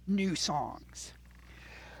new songs.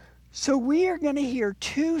 So we are going to hear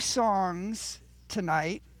 2 songs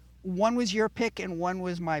tonight. One was your pick and one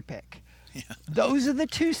was my pick. Yeah. Those are the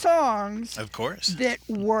 2 songs, Of course. that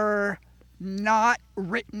were not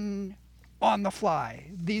written on the fly.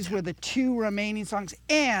 These were the 2 remaining songs,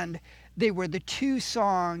 and they were the 2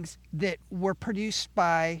 songs that were produced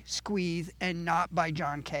by Squeeze and not by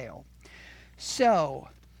John Cale. So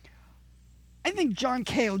I think John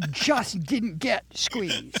Cale just didn't get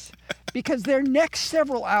Squeeze, because their next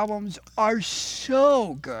several albums are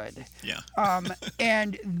so good. Yeah.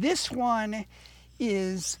 And this one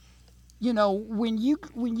is, you know, when you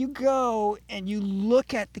go and you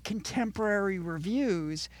look at the contemporary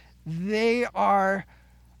reviews, the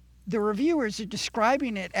reviewers are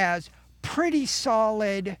describing it as pretty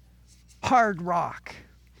solid hard rock.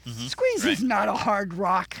 Squeeze is not a hard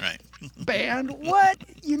rock band. What?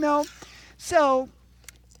 You know? So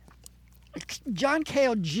John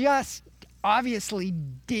Cale just obviously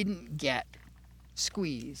didn't get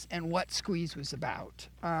Squeeze and what Squeeze was about.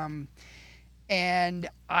 And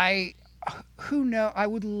I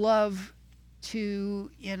would love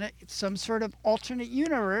to, in some sort of alternate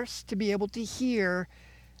universe, to be able to hear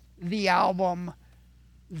the album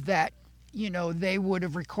that, you know, they would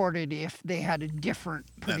have recorded if they had a different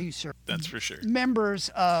producer. That's for sure.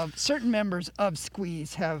 Certain members of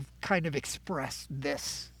Squeeze have kind of expressed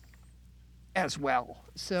this as well.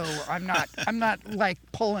 So I'm not like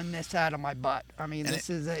pulling this out of my butt. I mean,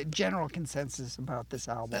 this is a general consensus about this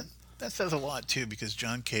album. That says a lot too, because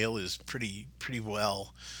John Cale is pretty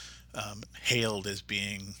well hailed as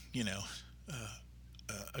being, you know,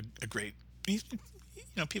 a great. You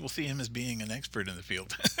know, people see him as being an expert in the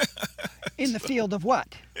field. In the field of what?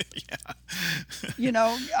 Yeah. You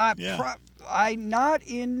know, I'm not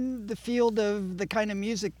in the field of the kind of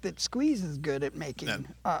music that Squeeze is good at making.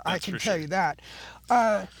 I can tell you that.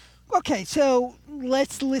 Okay, so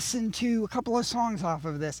let's listen to a couple of songs off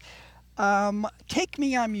of this. Take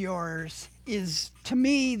Me, I'm Yours is, to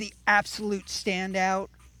me, the absolute standout.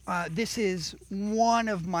 This is one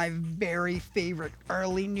of my very favorite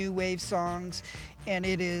early new wave songs, and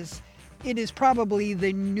it is probably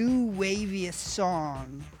the new waviest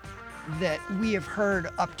song that we have heard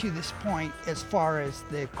up to this point as far as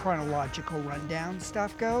the chronological rundown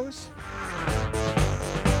stuff goes.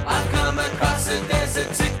 I've come across a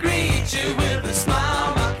desert to greet you with a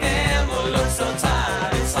smile. My camel looks so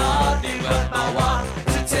tired, it's hardly worth my while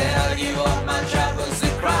to tell you of my travels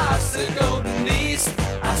across the golden east.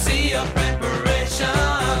 I see your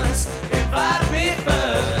preparations, invite me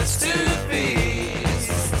first to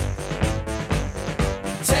feast.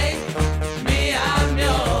 Take me, I'm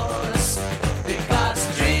yours,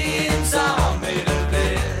 because dreams are made of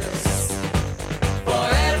this.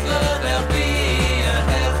 Forever there'll be a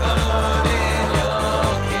heaven in your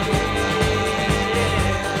kiss.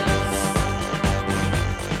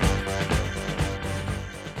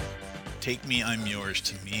 Take Me, I'm Yours,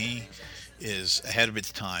 to me, is ahead of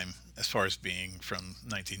its time as far as being from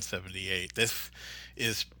 1978. This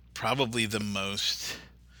is probably the most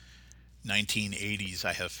 1980s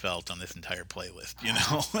I have felt on this entire playlist, you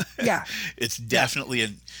know? Yeah. It's definitely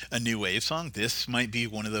a new wave song. This might be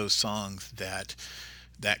one of those songs that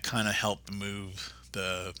kind of helped move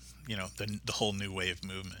the whole new wave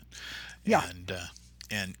movement. Yeah.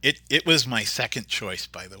 And it was my second choice,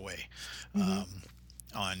 by the way,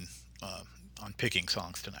 on picking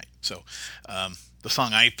songs tonight. So the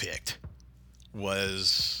song I picked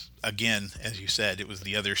was, again, as you said, it was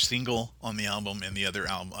the other single on the album and the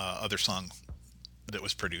other song that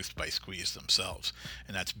was produced by Squeeze themselves,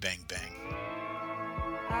 and that's Bang Bang.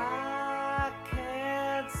 I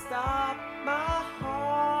can't stop my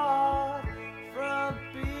heart from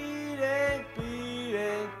beating,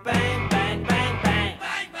 bang, bang, bang, bang.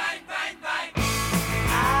 Bang, bang, bang, bang.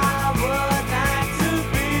 I would like to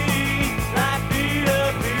be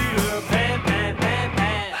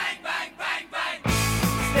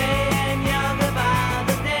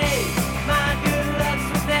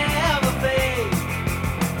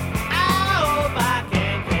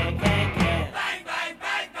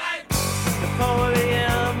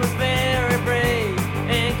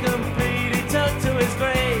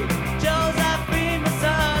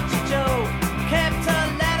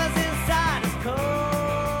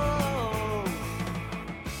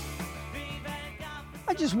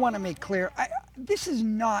want to make clear, this is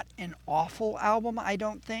not an awful album, I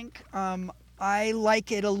don't think. I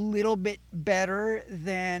like it a little bit better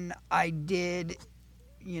than I did,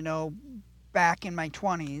 back in my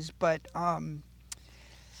 20s, but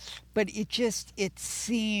it just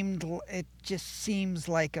seems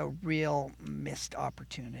like a real missed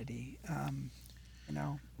opportunity.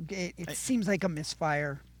 It seems like a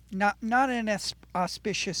misfire. Not an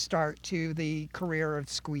auspicious start to the career of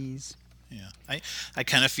Squeeze. Yeah, I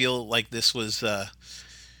kind of feel like this was, I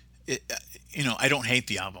don't hate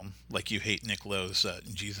the album like you hate Nick Lowe's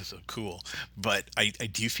Jesus So Cool, but I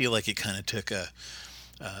do feel like it kind of took a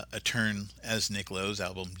turn as Nick Lowe's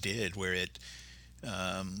album did, where it,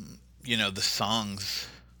 the songs,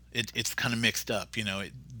 it's kind of mixed up.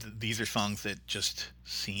 These are songs that just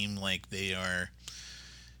seem like they're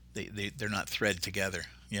not thread together.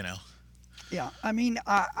 Yeah, I mean,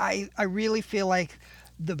 I really feel like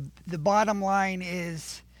the bottom line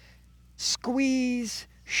is Squeeze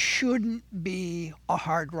shouldn't be a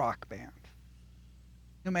hard rock band.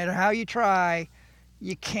 No matter how you try,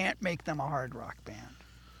 you can't make them a hard rock band.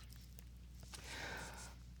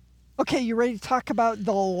 Okay, you ready to talk about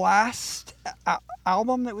the last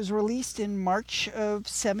album that was released in March of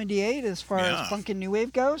 '78 as far as funk and new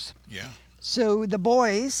wave goes? Yeah. So the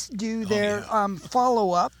Boys do their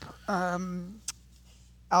follow-up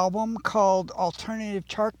album called Alternative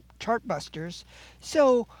Chartbusters.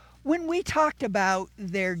 So when we talked about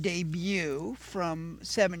their debut from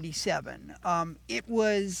 '77, it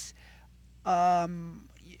was, I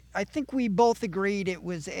think we both agreed it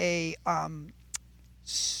was a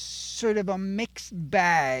sort of a mixed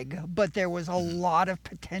bag, but there was a lot of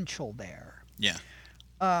potential there. Yeah.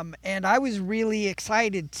 And I was really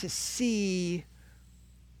excited to see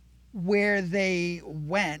where they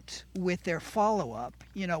went with their follow-up.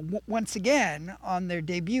 Once again, on their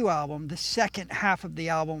debut album, the second half of the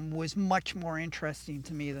album was much more interesting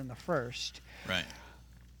to me than the first. Right.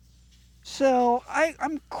 So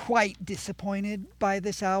I'm quite disappointed by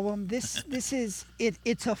this album. This is it.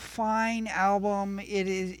 It's a fine album.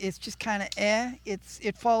 It's just kind of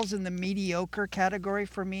it falls in the mediocre category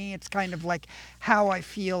for me. It's kind of like how I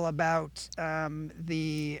feel about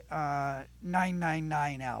the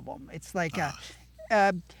 999 album. It's like a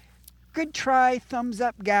good try, thumbs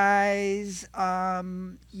up, guys.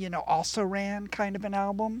 Also ran kind of an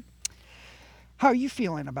album. How are you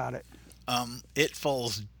feeling about it? It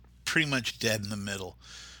falls pretty much dead in the middle,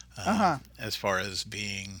 as far as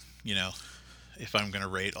being, if I'm going to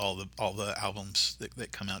rate all the albums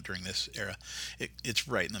that come out during this era, it's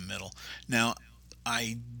right in the middle. Now,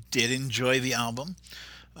 I did enjoy the album.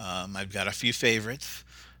 I've got a few favorites,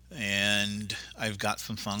 and I've got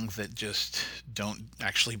some songs that just don't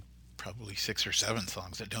actually, probably 6 or 7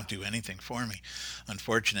 songs that don't do anything for me,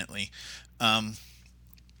 unfortunately.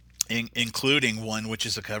 Including one which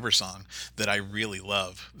is a cover song that I really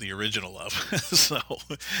love, the original love. So,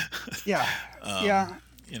 yeah.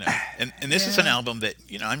 And this is an album that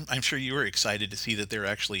I'm sure you were excited to see that there are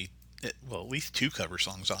actually, at least 2 cover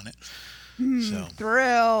songs on it. So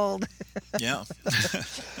thrilled. Yeah.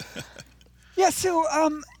 Yeah. So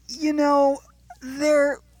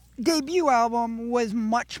their debut album was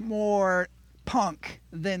much more punk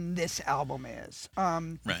than this album is.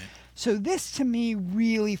 Right. So this to me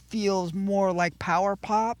really feels more like power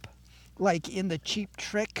pop, like in the Cheap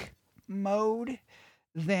Trick mode,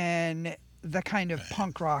 than the kind of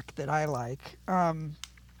punk rock that I like. A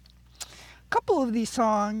couple of these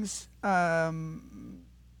songs, the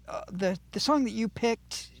song that you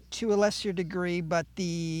picked to a lesser degree, but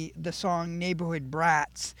the song Neighborhood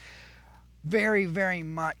Brats very, very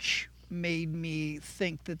much made me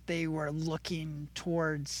think that they were looking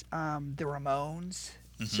towards the Ramones.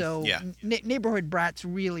 Mm-hmm. So Neighborhood Brats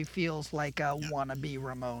really feels like a wannabe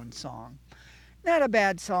Ramones song. Not a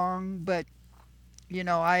bad song, but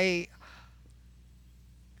I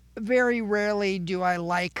very rarely do I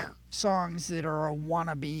like songs that are a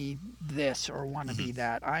wannabe this or wannabe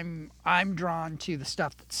that. I'm drawn to the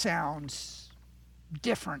stuff that sounds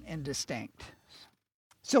different and distinct.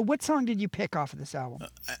 So what song did you pick off of this album?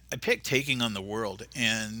 I picked Taking on the World,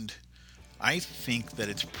 and I think that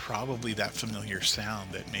it's probably that familiar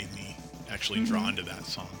sound that made me actually drawn to that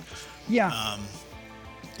song. Yeah.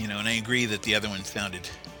 And I agree that the other one sounded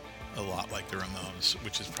a lot like the Ramones,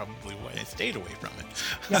 which is probably why I stayed away from it.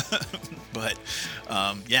 Yeah. But,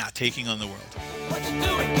 Taking on the World. What you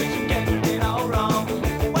doing, 'cause you're getting it all wrong?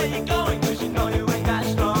 Where you going, 'cause you know you ain't that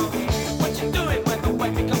strong? What you doing when the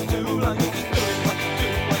wait becomes too long? You just doing what you do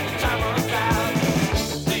when the time runs out.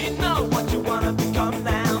 Do you know what you wanna become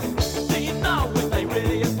now? Do you know if they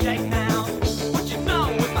really object now? What you know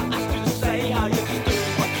if I ask you to say how you just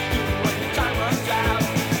doing what you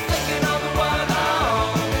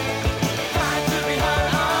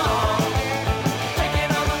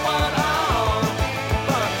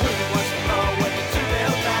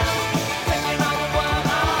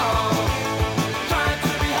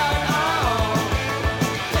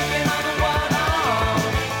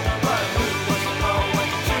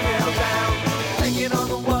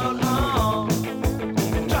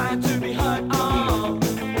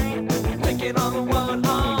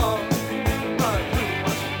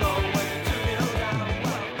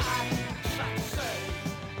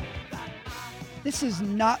this is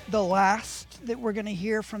not the last that we're going to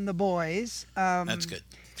hear from the boys. That's good.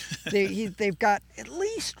 They've got at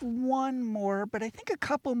least one more, but I think a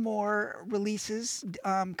couple more releases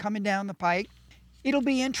coming down the pike. It'll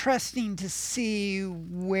be interesting to see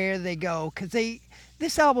where they go, because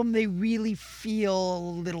this album, they really feel a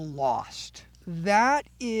little lost. That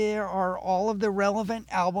are all of the relevant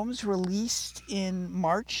albums released in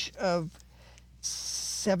March of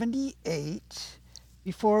 78.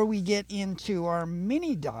 Before we get into our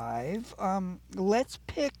mini dive, let's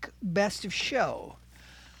pick Best of Show.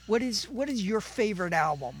 What is your favorite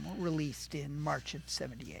album released in March of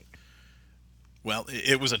 78? Well,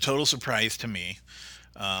 it was a total surprise to me,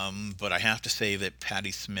 but I have to say that Patti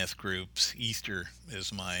Smith Group's Easter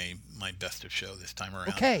is my best of show this time around.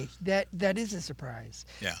 Okay, that is a surprise.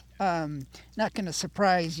 Yeah. Not going to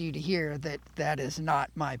surprise you to hear that is not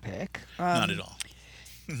my pick. Not at all.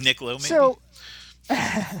 Nick Lowe, maybe?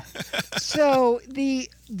 So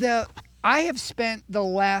I have spent the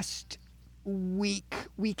last week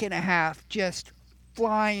and a half just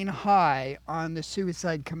flying high on the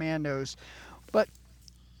Suicide Commandos, but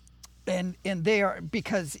and they are,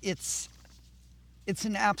 because it's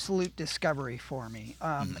an absolute discovery for me,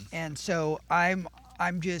 and so I'm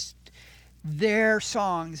just, their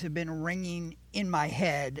songs have been ringing in my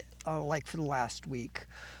head like for the last week,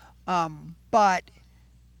 but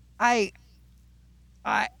I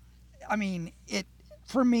mean,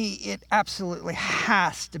 for me, it absolutely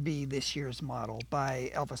has to be this year's Model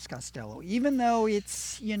by Elvis Costello. Even though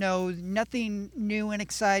it's, nothing new and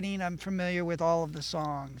exciting, I'm familiar with all of the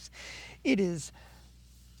songs. It is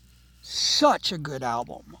such a good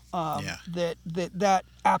album that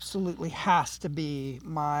absolutely has to be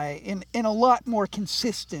and a lot more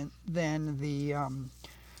consistent than the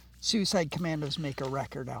Suicide Commandos Make a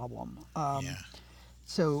Record album.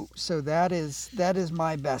 So that is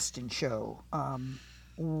my best in show.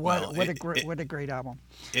 What a great album.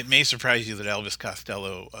 It may surprise you that Elvis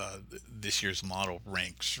Costello, this year's Model,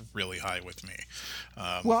 ranks really high with me.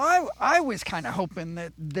 Well, I was kind of hoping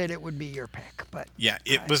that it would be your pick, but yeah,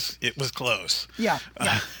 it was close. Yeah.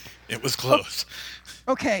 It was close.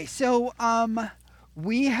 Okay, so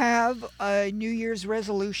we have a New Year's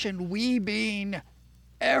resolution. We being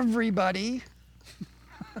everybody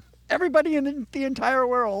in the entire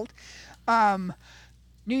world.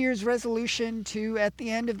 New Year's resolution to, at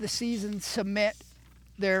the end of the season, submit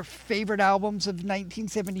their favorite albums of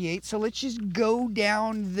 1978. So let's just go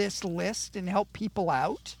down this list and help people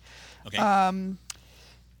out. Okay.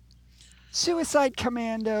 Suicide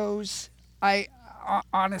Commandos, I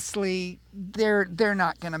honestly, they're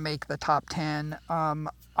not going to make the top 10.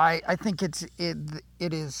 I think it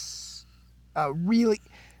is really,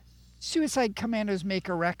 Suicide Commandos Make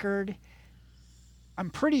a Record. I'm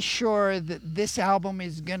pretty sure that this album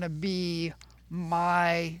is going to be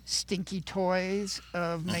my Stinky Toys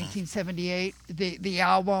of 1978. The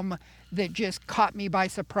album that just caught me by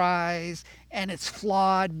surprise, and it's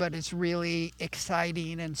flawed, but it's really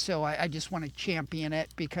exciting, and so I just want to champion it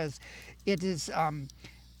because it is.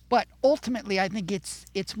 But ultimately, I think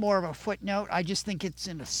it's more of a footnote. I just think it's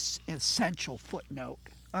an essential footnote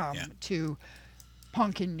to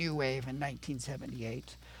punk and new wave in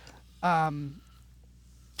 1978.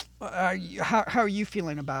 How are you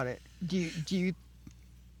feeling about it? Do you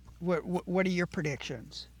what are your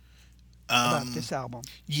predictions about this album?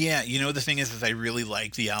 Yeah, the thing is I really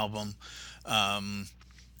like the album. The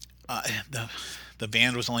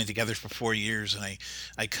band was only together for 4 years, and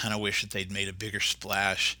I kind of wish that they'd made a bigger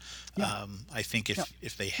splash. Yeah. I think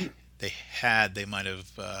if they had, they might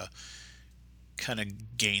have kind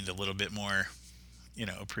of gained a little bit more,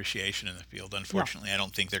 appreciation in the field. Unfortunately, I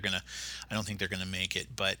don't think they're gonna make it.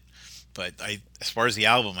 But as far as the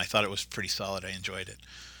album, I thought it was pretty solid. I enjoyed it.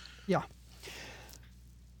 Yeah.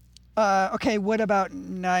 Okay, what about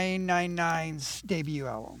 999's debut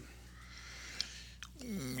album?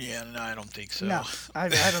 Yeah, no, I don't think so. No, I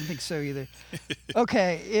don't think so either.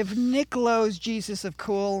 Okay, if Nick Lowe's Jesus of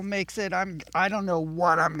Cool makes it, I don't know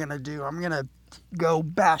what I'm gonna do. I'm gonna go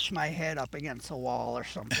bash my head up against a wall or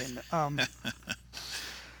something.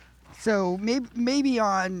 So maybe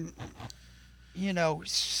on,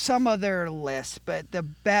 some other list, but the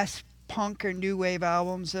best punk or new wave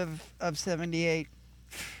albums of 78,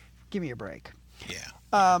 give me a break. Yeah.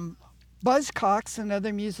 Buzzcocks and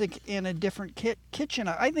Other Music in a Different Kitchen.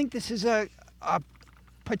 I think this is a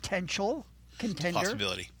potential contender.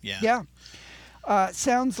 Possibility, yeah. Yeah.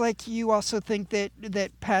 Sounds like you also think that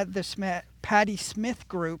Patti Smith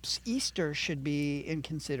Group's Easter should be in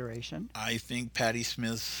consideration. I think Patti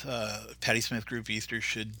Smith Group Easter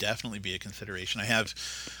should definitely be a consideration. I have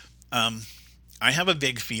I have a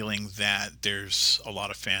big feeling that there's a lot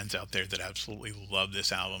of fans out there that absolutely love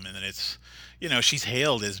this album, and that it's, she's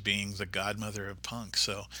hailed as being the godmother of punk.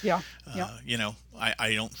 So, Yeah.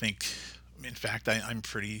 I don't think, in fact, I'm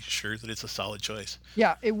pretty sure that it's a solid choice.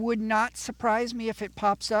 Yeah, it would not surprise me if it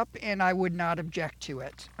pops up, and I would not object to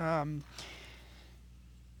it.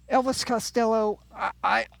 Elvis Costello,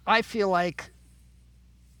 I feel like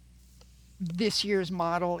this year's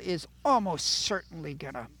model is almost certainly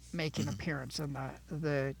going to make an appearance on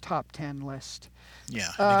the top 10 list. Yeah,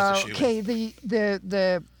 I think it's a shoe-in. Okay,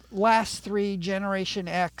 the last three, Generation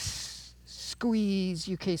X, Squeeze,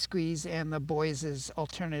 UK Squeeze, and the Boys'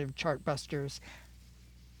 alternative chartbusters.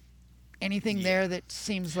 Anything there that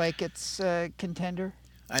seems like it's a contender?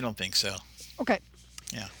 I don't think so. Okay.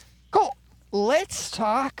 Yeah. Cool. Let's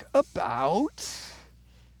talk about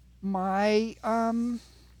my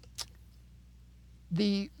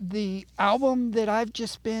the album that I've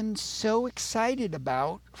just been so excited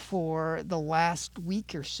about for the last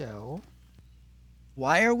week or so.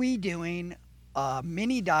 Why are we doing a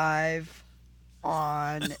mini dive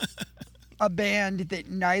on a band that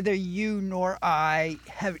neither you nor I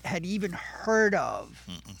had even heard of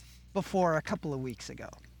before a couple of weeks ago?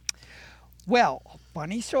 Well,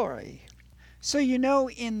 funny story. So,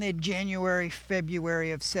 in the January,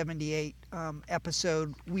 February of 78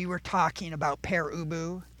 episode, we were talking about Per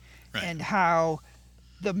Ubu and how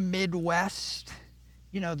the Midwest,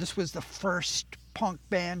 this was the first punk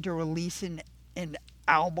band to release an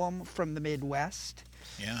album from the Midwest.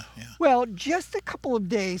 Yeah. Well, just a couple of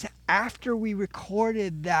days after we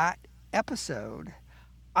recorded that episode,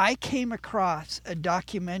 I came across a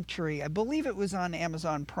documentary, I believe it was on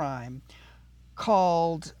Amazon Prime,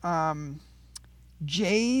 called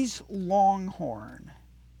Jay's Longhorn.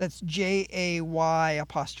 That's JAY''S.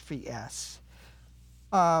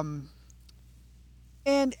 And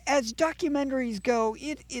as documentaries go,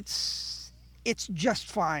 it's just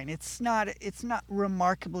fine. It's not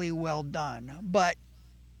remarkably well done, but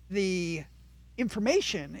the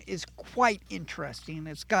information is quite interesting.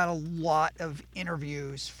 It's got a lot of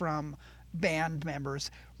interviews from band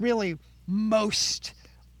members. Really, most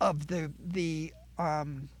of the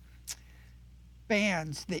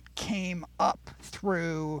bands that came up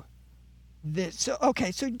through this. So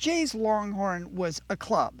Jay's Longhorn was a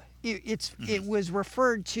club. It was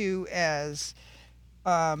referred to as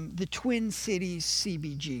the Twin Cities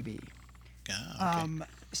CBGB. Okay.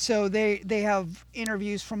 So they have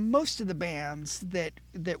interviews from most of the bands that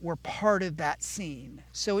were part of that scene.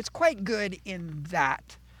 So it's quite good in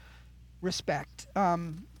that respect.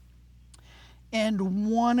 And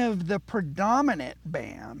one of the predominant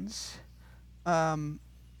bands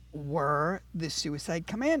were the Suicide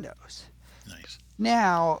Commandos. Nice.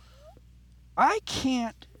 Now, I'm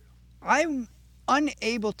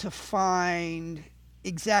unable to find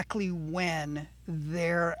exactly when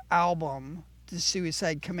their album, The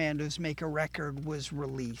Suicide Commandos Make a Record, was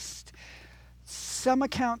released. Some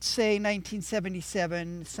accounts say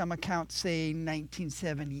 1977, some accounts say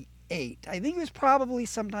 1978. I think it was probably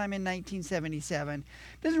sometime in 1977.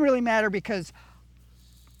 Doesn't really matter because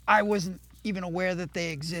I wasn't even aware that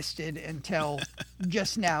they existed until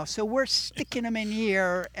just now. So we're sticking them in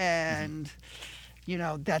here, and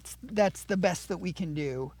that's the best that we can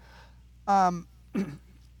do.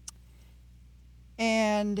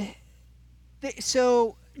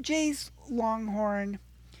 So Jay's Longhorn,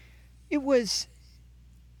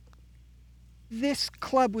 this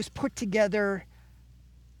club was put together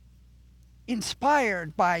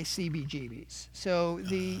inspired by CBGBs. So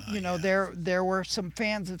there were some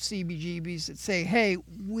fans of CBGBs that say, hey,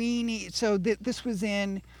 we need, so this was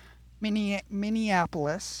in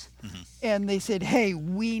Minneapolis, and they said, hey,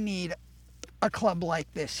 we need a club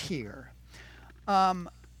like this here.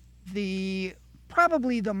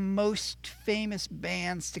 Probably the most famous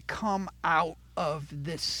bands to come out of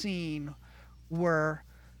this scene were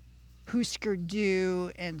Husker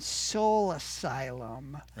Du and Soul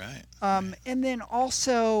Asylum. Right. And then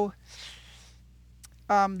also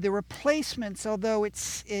the Replacements, although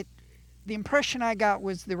the impression I got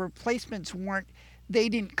was the Replacements they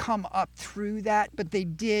didn't come up through that, but they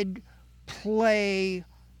did play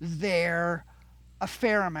there a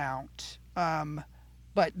fair amount.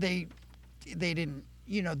 But they didn't,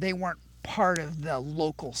 they weren't part of the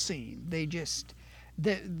local scene. They just,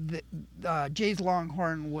 Jay's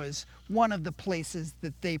Longhorn was one of the places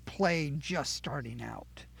that they played just starting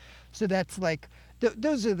out. So that's like,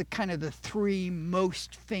 those are the kind of the three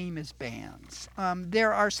most famous bands.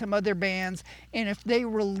 There are some other bands, and if they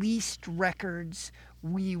released records,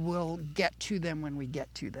 we will get to them when we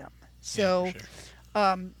get to them. So, yeah, for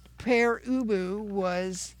sure. Pere Ubu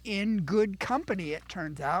was in good company, it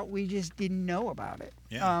turns out. We just didn't know about it.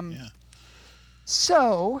 Yeah, yeah.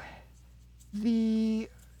 So,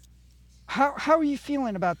 how are you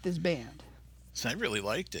feeling about this band? So I really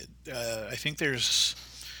liked it. I think there's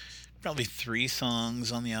probably 3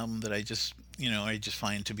 songs on the album that I just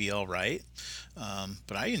find to be all right.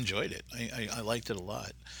 But I enjoyed it. I liked it a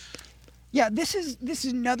lot. Yeah, this is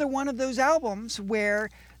another one of those albums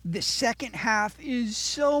where the second half is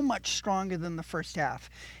so much stronger than the first half.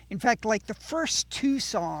 In fact, like the first 2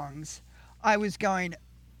 songs, I was going,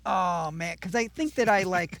 oh man, because I think that I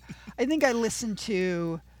listened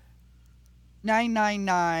to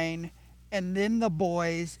 999 and then The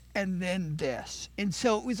Boys and then this. And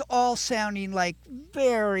so it was all sounding like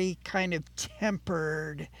very kind of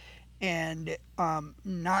tempered and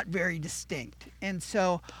not very distinct. And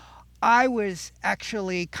so I was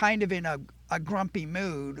actually kind of in a grumpy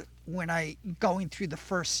mood when going through the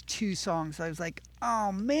first 2 songs. I was like,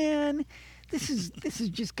 oh man, this is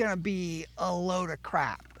just gonna be a load of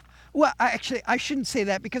crap. Well, I shouldn't say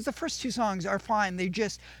that, because the first 2 songs are fine. They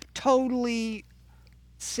just totally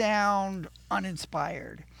sound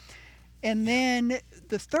uninspired. And then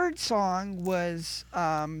the third song was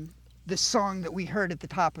the song that we heard at the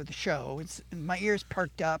top of the show. My ears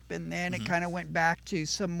perked up, and then it kind of went back to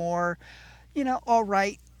some more, all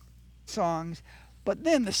right songs. But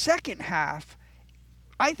then the second half,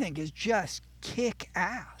 I think, is just kick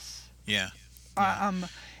ass. Yeah.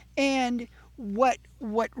 And what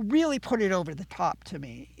really put it over the top to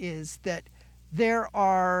me is that there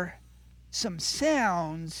are some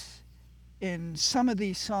sounds in some of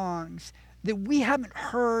these songs that we haven't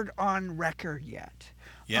heard on record yet.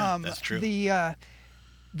 Yeah, that's true.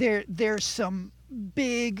 There's some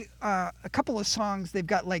big, a couple of songs, they've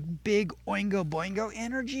got like big Oingo Boingo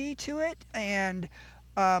energy to it. And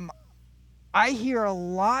I hear a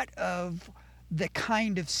lot of the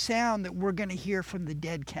kind of sound that we're going to hear from the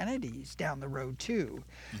Dead Kennedys down the road too.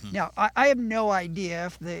 Now, I have no idea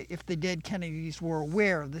if the Dead Kennedys were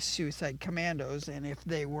aware of the Suicide Commandos and if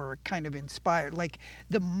they were kind of inspired, like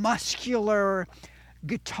the muscular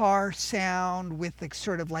guitar sound with the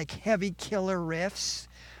sort of like heavy killer riffs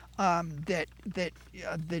that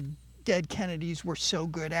the Dead Kennedys were so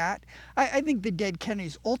good at. I think the Dead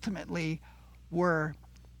Kennedys ultimately were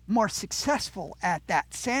more successful at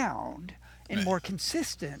that sound and more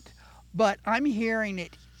consistent, but I'm hearing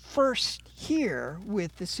it first here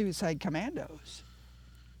with the Suicide Commandos.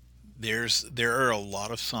 There are a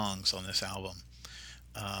lot of songs on this album,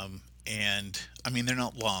 and I mean, they're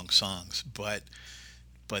not long songs, but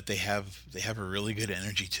they have a really good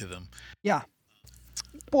energy to them. Yeah,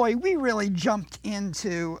 boy, we really jumped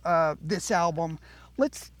into this album.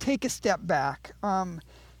 Let's take a step back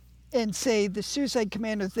and say the Suicide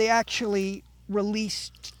Commandos, they actually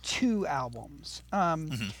released 2 albums.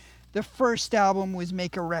 The first album was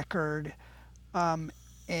Make a Record, and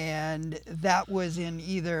that was in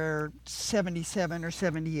either 77 or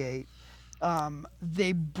 78.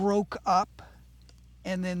 They broke up,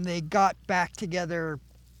 and then they got back together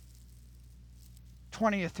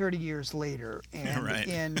 20 or 30 years later. And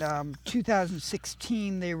in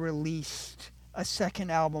 2016, they released a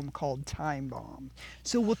second album called Time Bomb.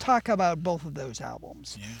 So we'll talk about both of those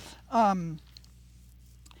albums. Yeah.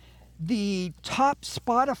 The top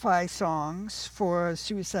Spotify songs for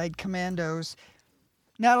Suicide Commandos,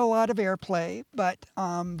 not a lot of airplay, but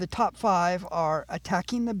the top 5 are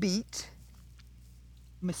Attacking the Beat,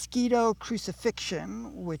 Mosquito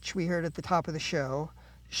Crucifixion, which we heard at the top of the show,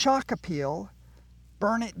 Shock Appeal,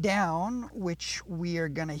 Burn It Down, which we are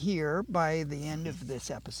going to hear by the end of this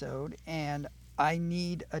episode, and I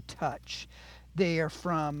Need a Touch. They are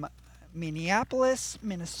from Minneapolis,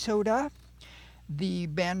 Minnesota. The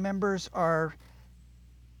band members are,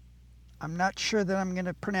 I'm not sure that I'm going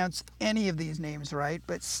to pronounce any of these names right,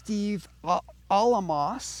 but Steve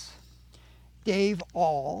Alamos, Dave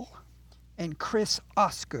All, and Chris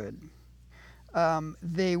Osgood.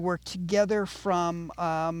 They were together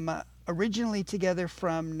originally together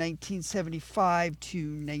from 1975 to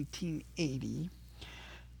 1980.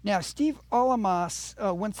 Now, Steve Alamos,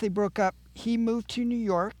 once they broke up, he moved to New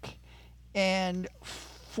York and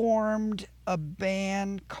formed a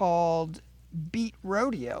band called Beat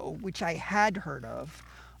Rodeo, which I had heard of.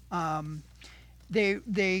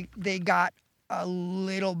 They got a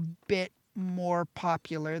little bit more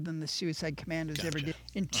popular than the Suicide Commandos ever did.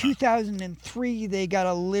 In 2003, they got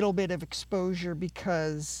a little bit of exposure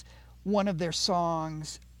because one of their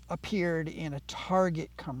songs appeared in a Target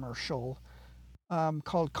commercial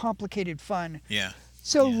called Complicated Fun. Yeah.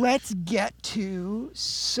 So Yeah. let's get to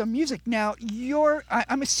some music. Now,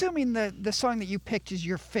 I'm assuming the song that you picked is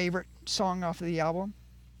your favorite song off of the album?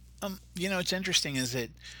 It's interesting is that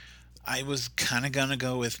I was kind of gonna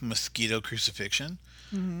go with Mosquito Crucifixion,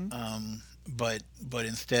 but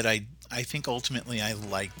instead I think ultimately I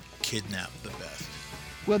like Kidnap the best.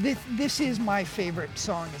 Well, this is my favorite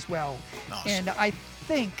song as well. Awesome. And I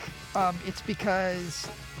think it's because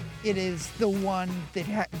it is the one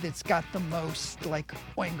that's got the most like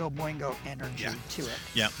Oingo Boingo energy Yeah. to it.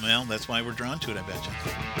 Yeah, well, that's why we're drawn to it, I bet you.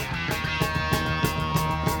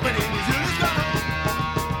 My name is Julius Gunnar.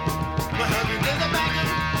 My husband is a banker.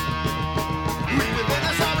 We live in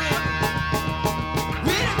a suburb.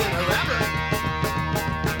 We live in a rapper.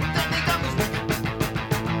 They think I'm a wicked.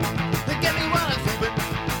 They get me while I'm stupid.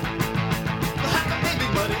 They have to pay me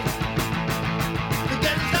money. They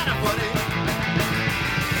get it's kind of funny.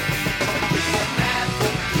 Kidnap,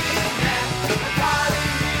 they're calling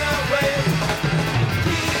me away.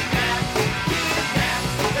 Kidnap,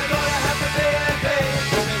 they're gonna have to pay and pay.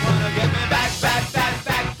 They wanna get me back.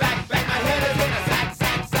 My head is in a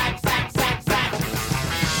sack.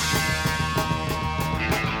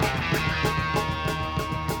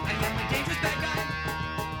 I am a dangerous bad guy.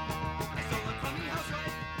 I stole a crummy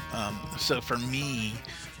housewife. So for me,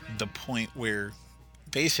 the point where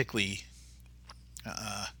basically,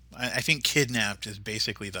 I think Kidnapped is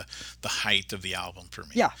basically the height of the album for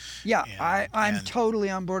me. Yeah, And- I'm and- totally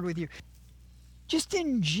on board with you. Just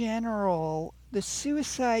in general, the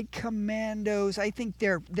Suicide Commandos, I think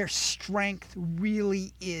their strength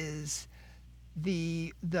really is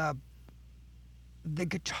the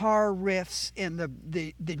guitar riffs and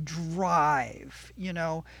the drive,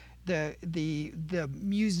 the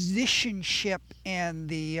musicianship and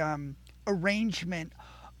the arrangement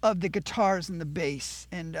of the guitars and the bass.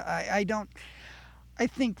 And I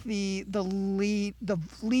think the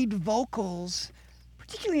lead vocals,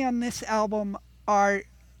 particularly on this album,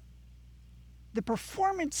 the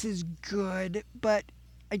performance is good, but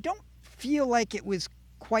I don't feel like it was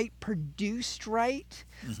quite produced right.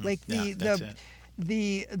 Like Yeah, that's it.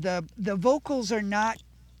 the vocals are not,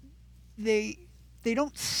 they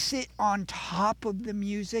don't sit on top of the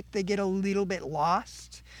music. They get a little bit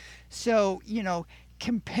lost. So,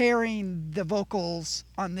 comparing the vocals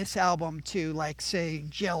on this album to, like, say,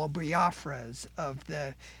 Jello Biafra's of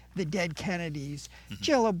the Dead Kennedys,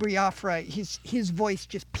 Jello Biafra, his voice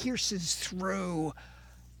just pierces through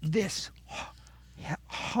this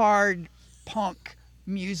hard punk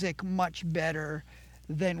music much better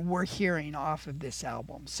than we're hearing off of this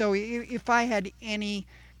album. So if I had any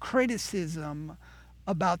criticism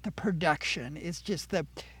about the production, it's just that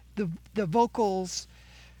the vocals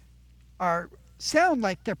sound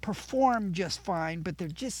like they're performed just fine, but they're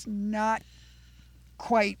just not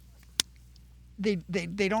quite. They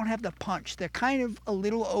don't have the punch. They're kind of a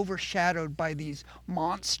little overshadowed by these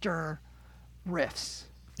monster riffs.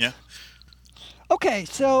 Yeah. Okay,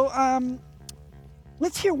 so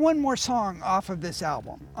let's hear one more song off of this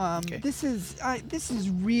album. Okay. This is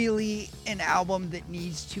really an album that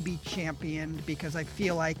needs to be championed because I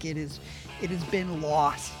feel like it has been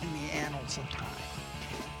lost in the annals of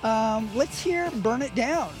time. Let's hear "Burn It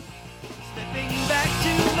Down." Stepping back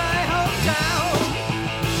to my hometown,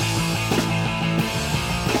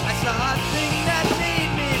 I saw a thing that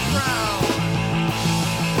made me frown.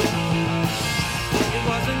 It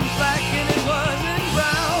wasn't black and it wasn't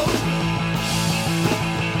brown.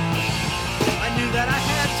 I knew that I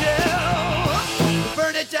had to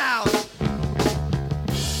burn it down.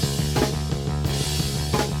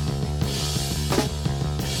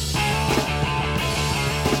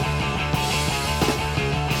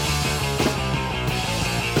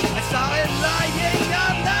 I saw it lying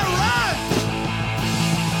on the rug.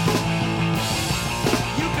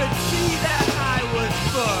 You could see that I was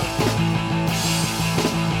booked.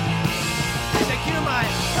 And to cure my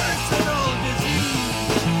personal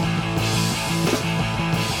disease,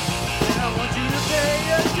 and I want you to pay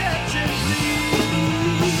attention, please.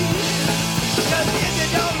 'Cause if you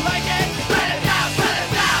don't like it, burn it down, burn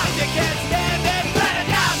it down. If you can't stand it, burn it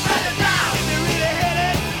down, burn it down. If you really hate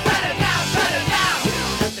it, burn it down, burn it down. You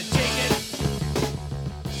don't have to take it.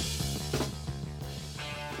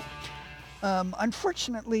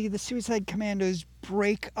 Unfortunately, the Suicide Commandos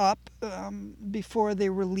break up before they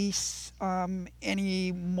release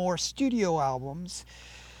any more studio albums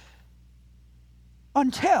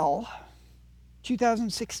until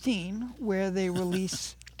 2016, where they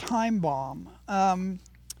release Time Bomb.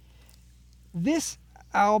 This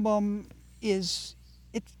album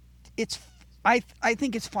I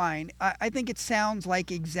think it's fine. I think it sounds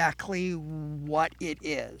like exactly what it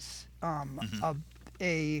is.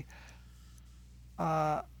 a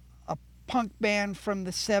punk band from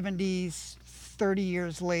the 70s 30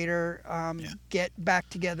 years later get back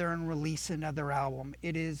together and release another album.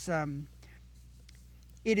 It is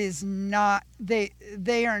not,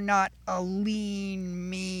 they are not a lean,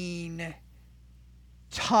 mean,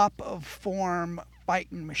 top of form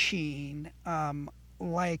fighting machine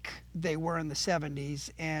like they were in the 70s,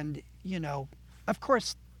 and of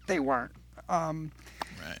course they weren't.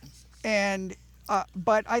 Right. And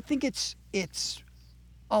but I think it's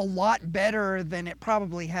a lot better than it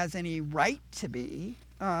probably has any right to be.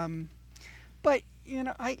 But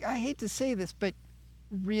I hate to say this, but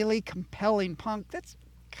really compelling punk, that's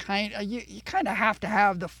you kind of have to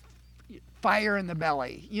have the fire in the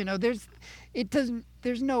belly. It doesn't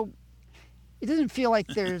feel like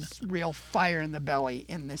there's real fire in the belly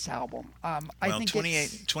in this album. I think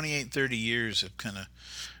 30 years have kind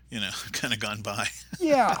of gone by.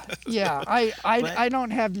 Yeah. I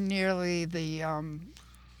don't have nearly the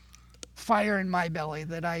fire in my belly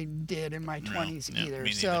that I did in my 20s either.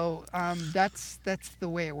 So that's the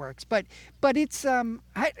way it works. But it's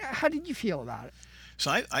how did you feel about it? So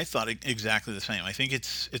I thought exactly the same. I think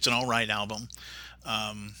it's an all right album.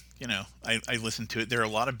 I listened to it. There are a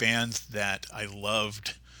lot of bands that I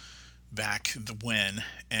loved back when,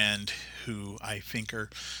 and who I think are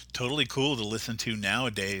totally cool to listen to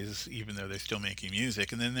nowadays, even though they're still making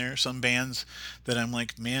music. And then there are some bands that I'm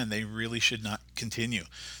like, man, they really should not continue.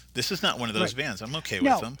 This is not one of those bands. I'm okay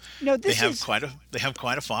with them. No, they have quite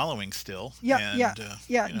a following still. Yeah.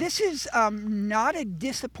 This is not a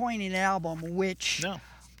disappointing album, which no.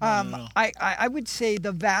 I would say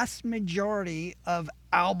the vast majority of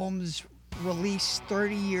albums released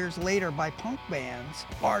 30 years later by punk bands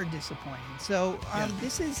are disappointing. So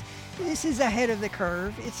this is ahead of the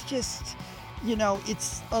curve. It's just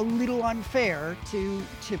it's a little unfair to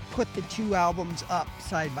put the two albums up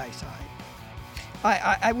side by side.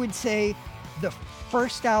 I would say the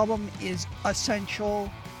first album is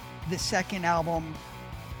essential, the second album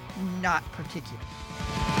not particular.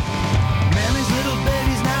 Mammy's little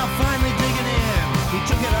baby's now finally digging in. He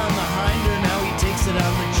took it on the hinder, now he takes it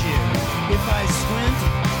on the chin. If I squint,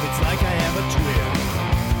 it's like I have a twin.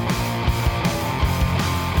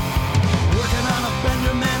 Working on a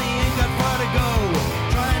bender, man, he ain't got far to go.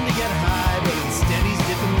 Trying to get high, but instead he's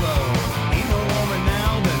dipping low. Ain't no warmer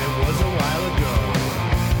now than it was a while ago.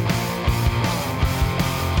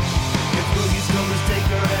 If boogie's no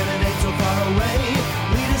mistaker and it ain't so far away,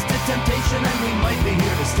 lead us to temptation and we might be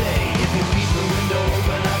here to stay. If you leave the window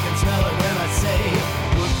open, I can smell it when I say,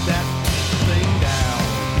 put that thing down.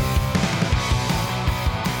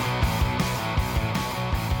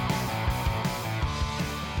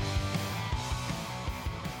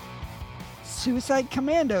 Suicide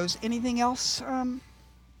Commandos. Anything else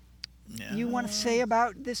you want to say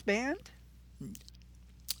about this band?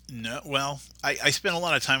 No. Well, I spent a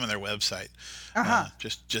lot of time on their website,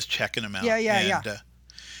 just checking them out. Yeah.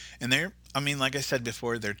 And they're, like I said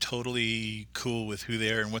before, they're totally cool with who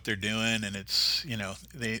they are and what they're doing, and it's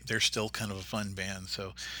they're still kind of a fun band.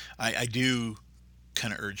 So I do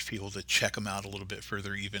kind of urge people to check them out a little bit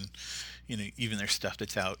further, even their stuff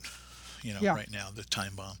that's out right now, the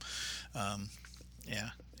Time Bomb.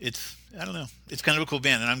 It's, I don't know, it's kind of a cool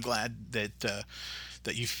band, and I'm glad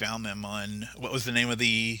that you found them on, what was the name of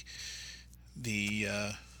the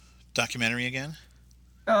documentary again?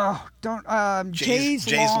 Oh, don't Jay's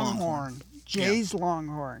Longhorn. Jay's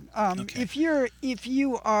Longhorn. Okay. If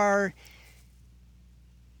you are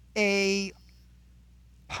a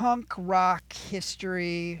punk rock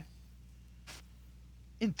history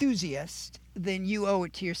enthusiast, then you owe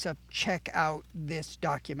it to yourself. Check out this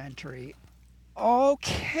documentary.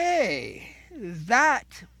 Okay,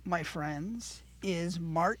 that, my friends, is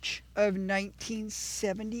March of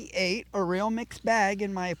 1978. A real mixed bag,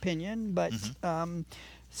 in my opinion, but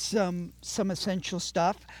some essential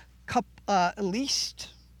stuff. At least,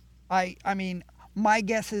 my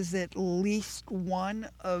guess is at least one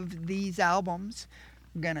of these albums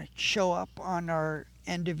gonna show up on our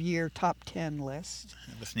end of year top 10 list.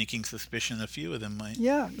 I have a sneaking suspicion a few of them might.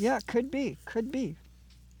 Yeah, could be.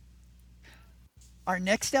 Our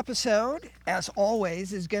next episode, as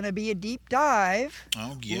always, is going to be a deep dive.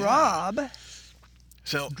 Oh, yeah. Rob,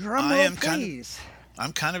 so drum roll, please.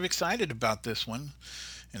 I'm kind of excited about this one.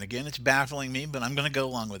 And again, it's baffling me, but I'm going to go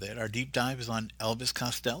along with it. Our deep dive is on Elvis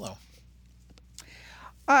Costello.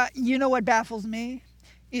 You know what baffles me?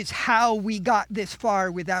 Is how we got this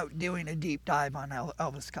far without doing a deep dive on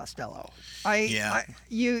Elvis Costello.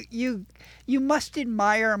 You must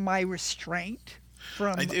admire my restraint.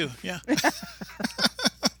 I do, yeah.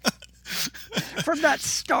 from that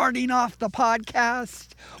starting off the podcast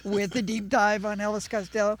with the deep dive on Elvis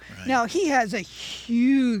Costello. Right. Now, he has a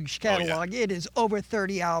huge Oh, yeah. catalog. It is over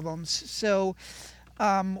 30 albums. So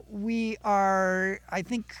we are, I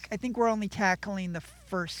think we're only tackling the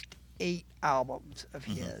first 8 albums of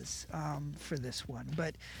his for this one.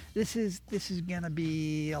 But this is going to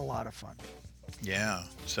be a lot of fun. Yeah.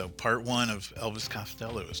 So part 1 of Elvis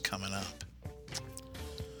Costello is coming up.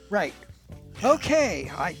 Right.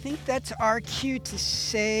 Okay, I think that's our cue to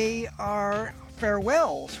say our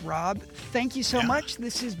farewells, Rob. Thank you so Yeah. much.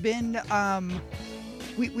 This has been,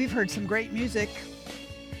 we've heard some great music.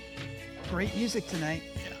 Great music tonight.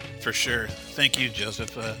 Yeah, for sure. Thank you,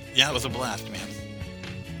 Joseph. Yeah, it was a blast, man.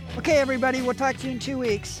 Okay, everybody, we'll talk to you in 2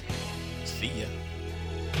 weeks. See ya.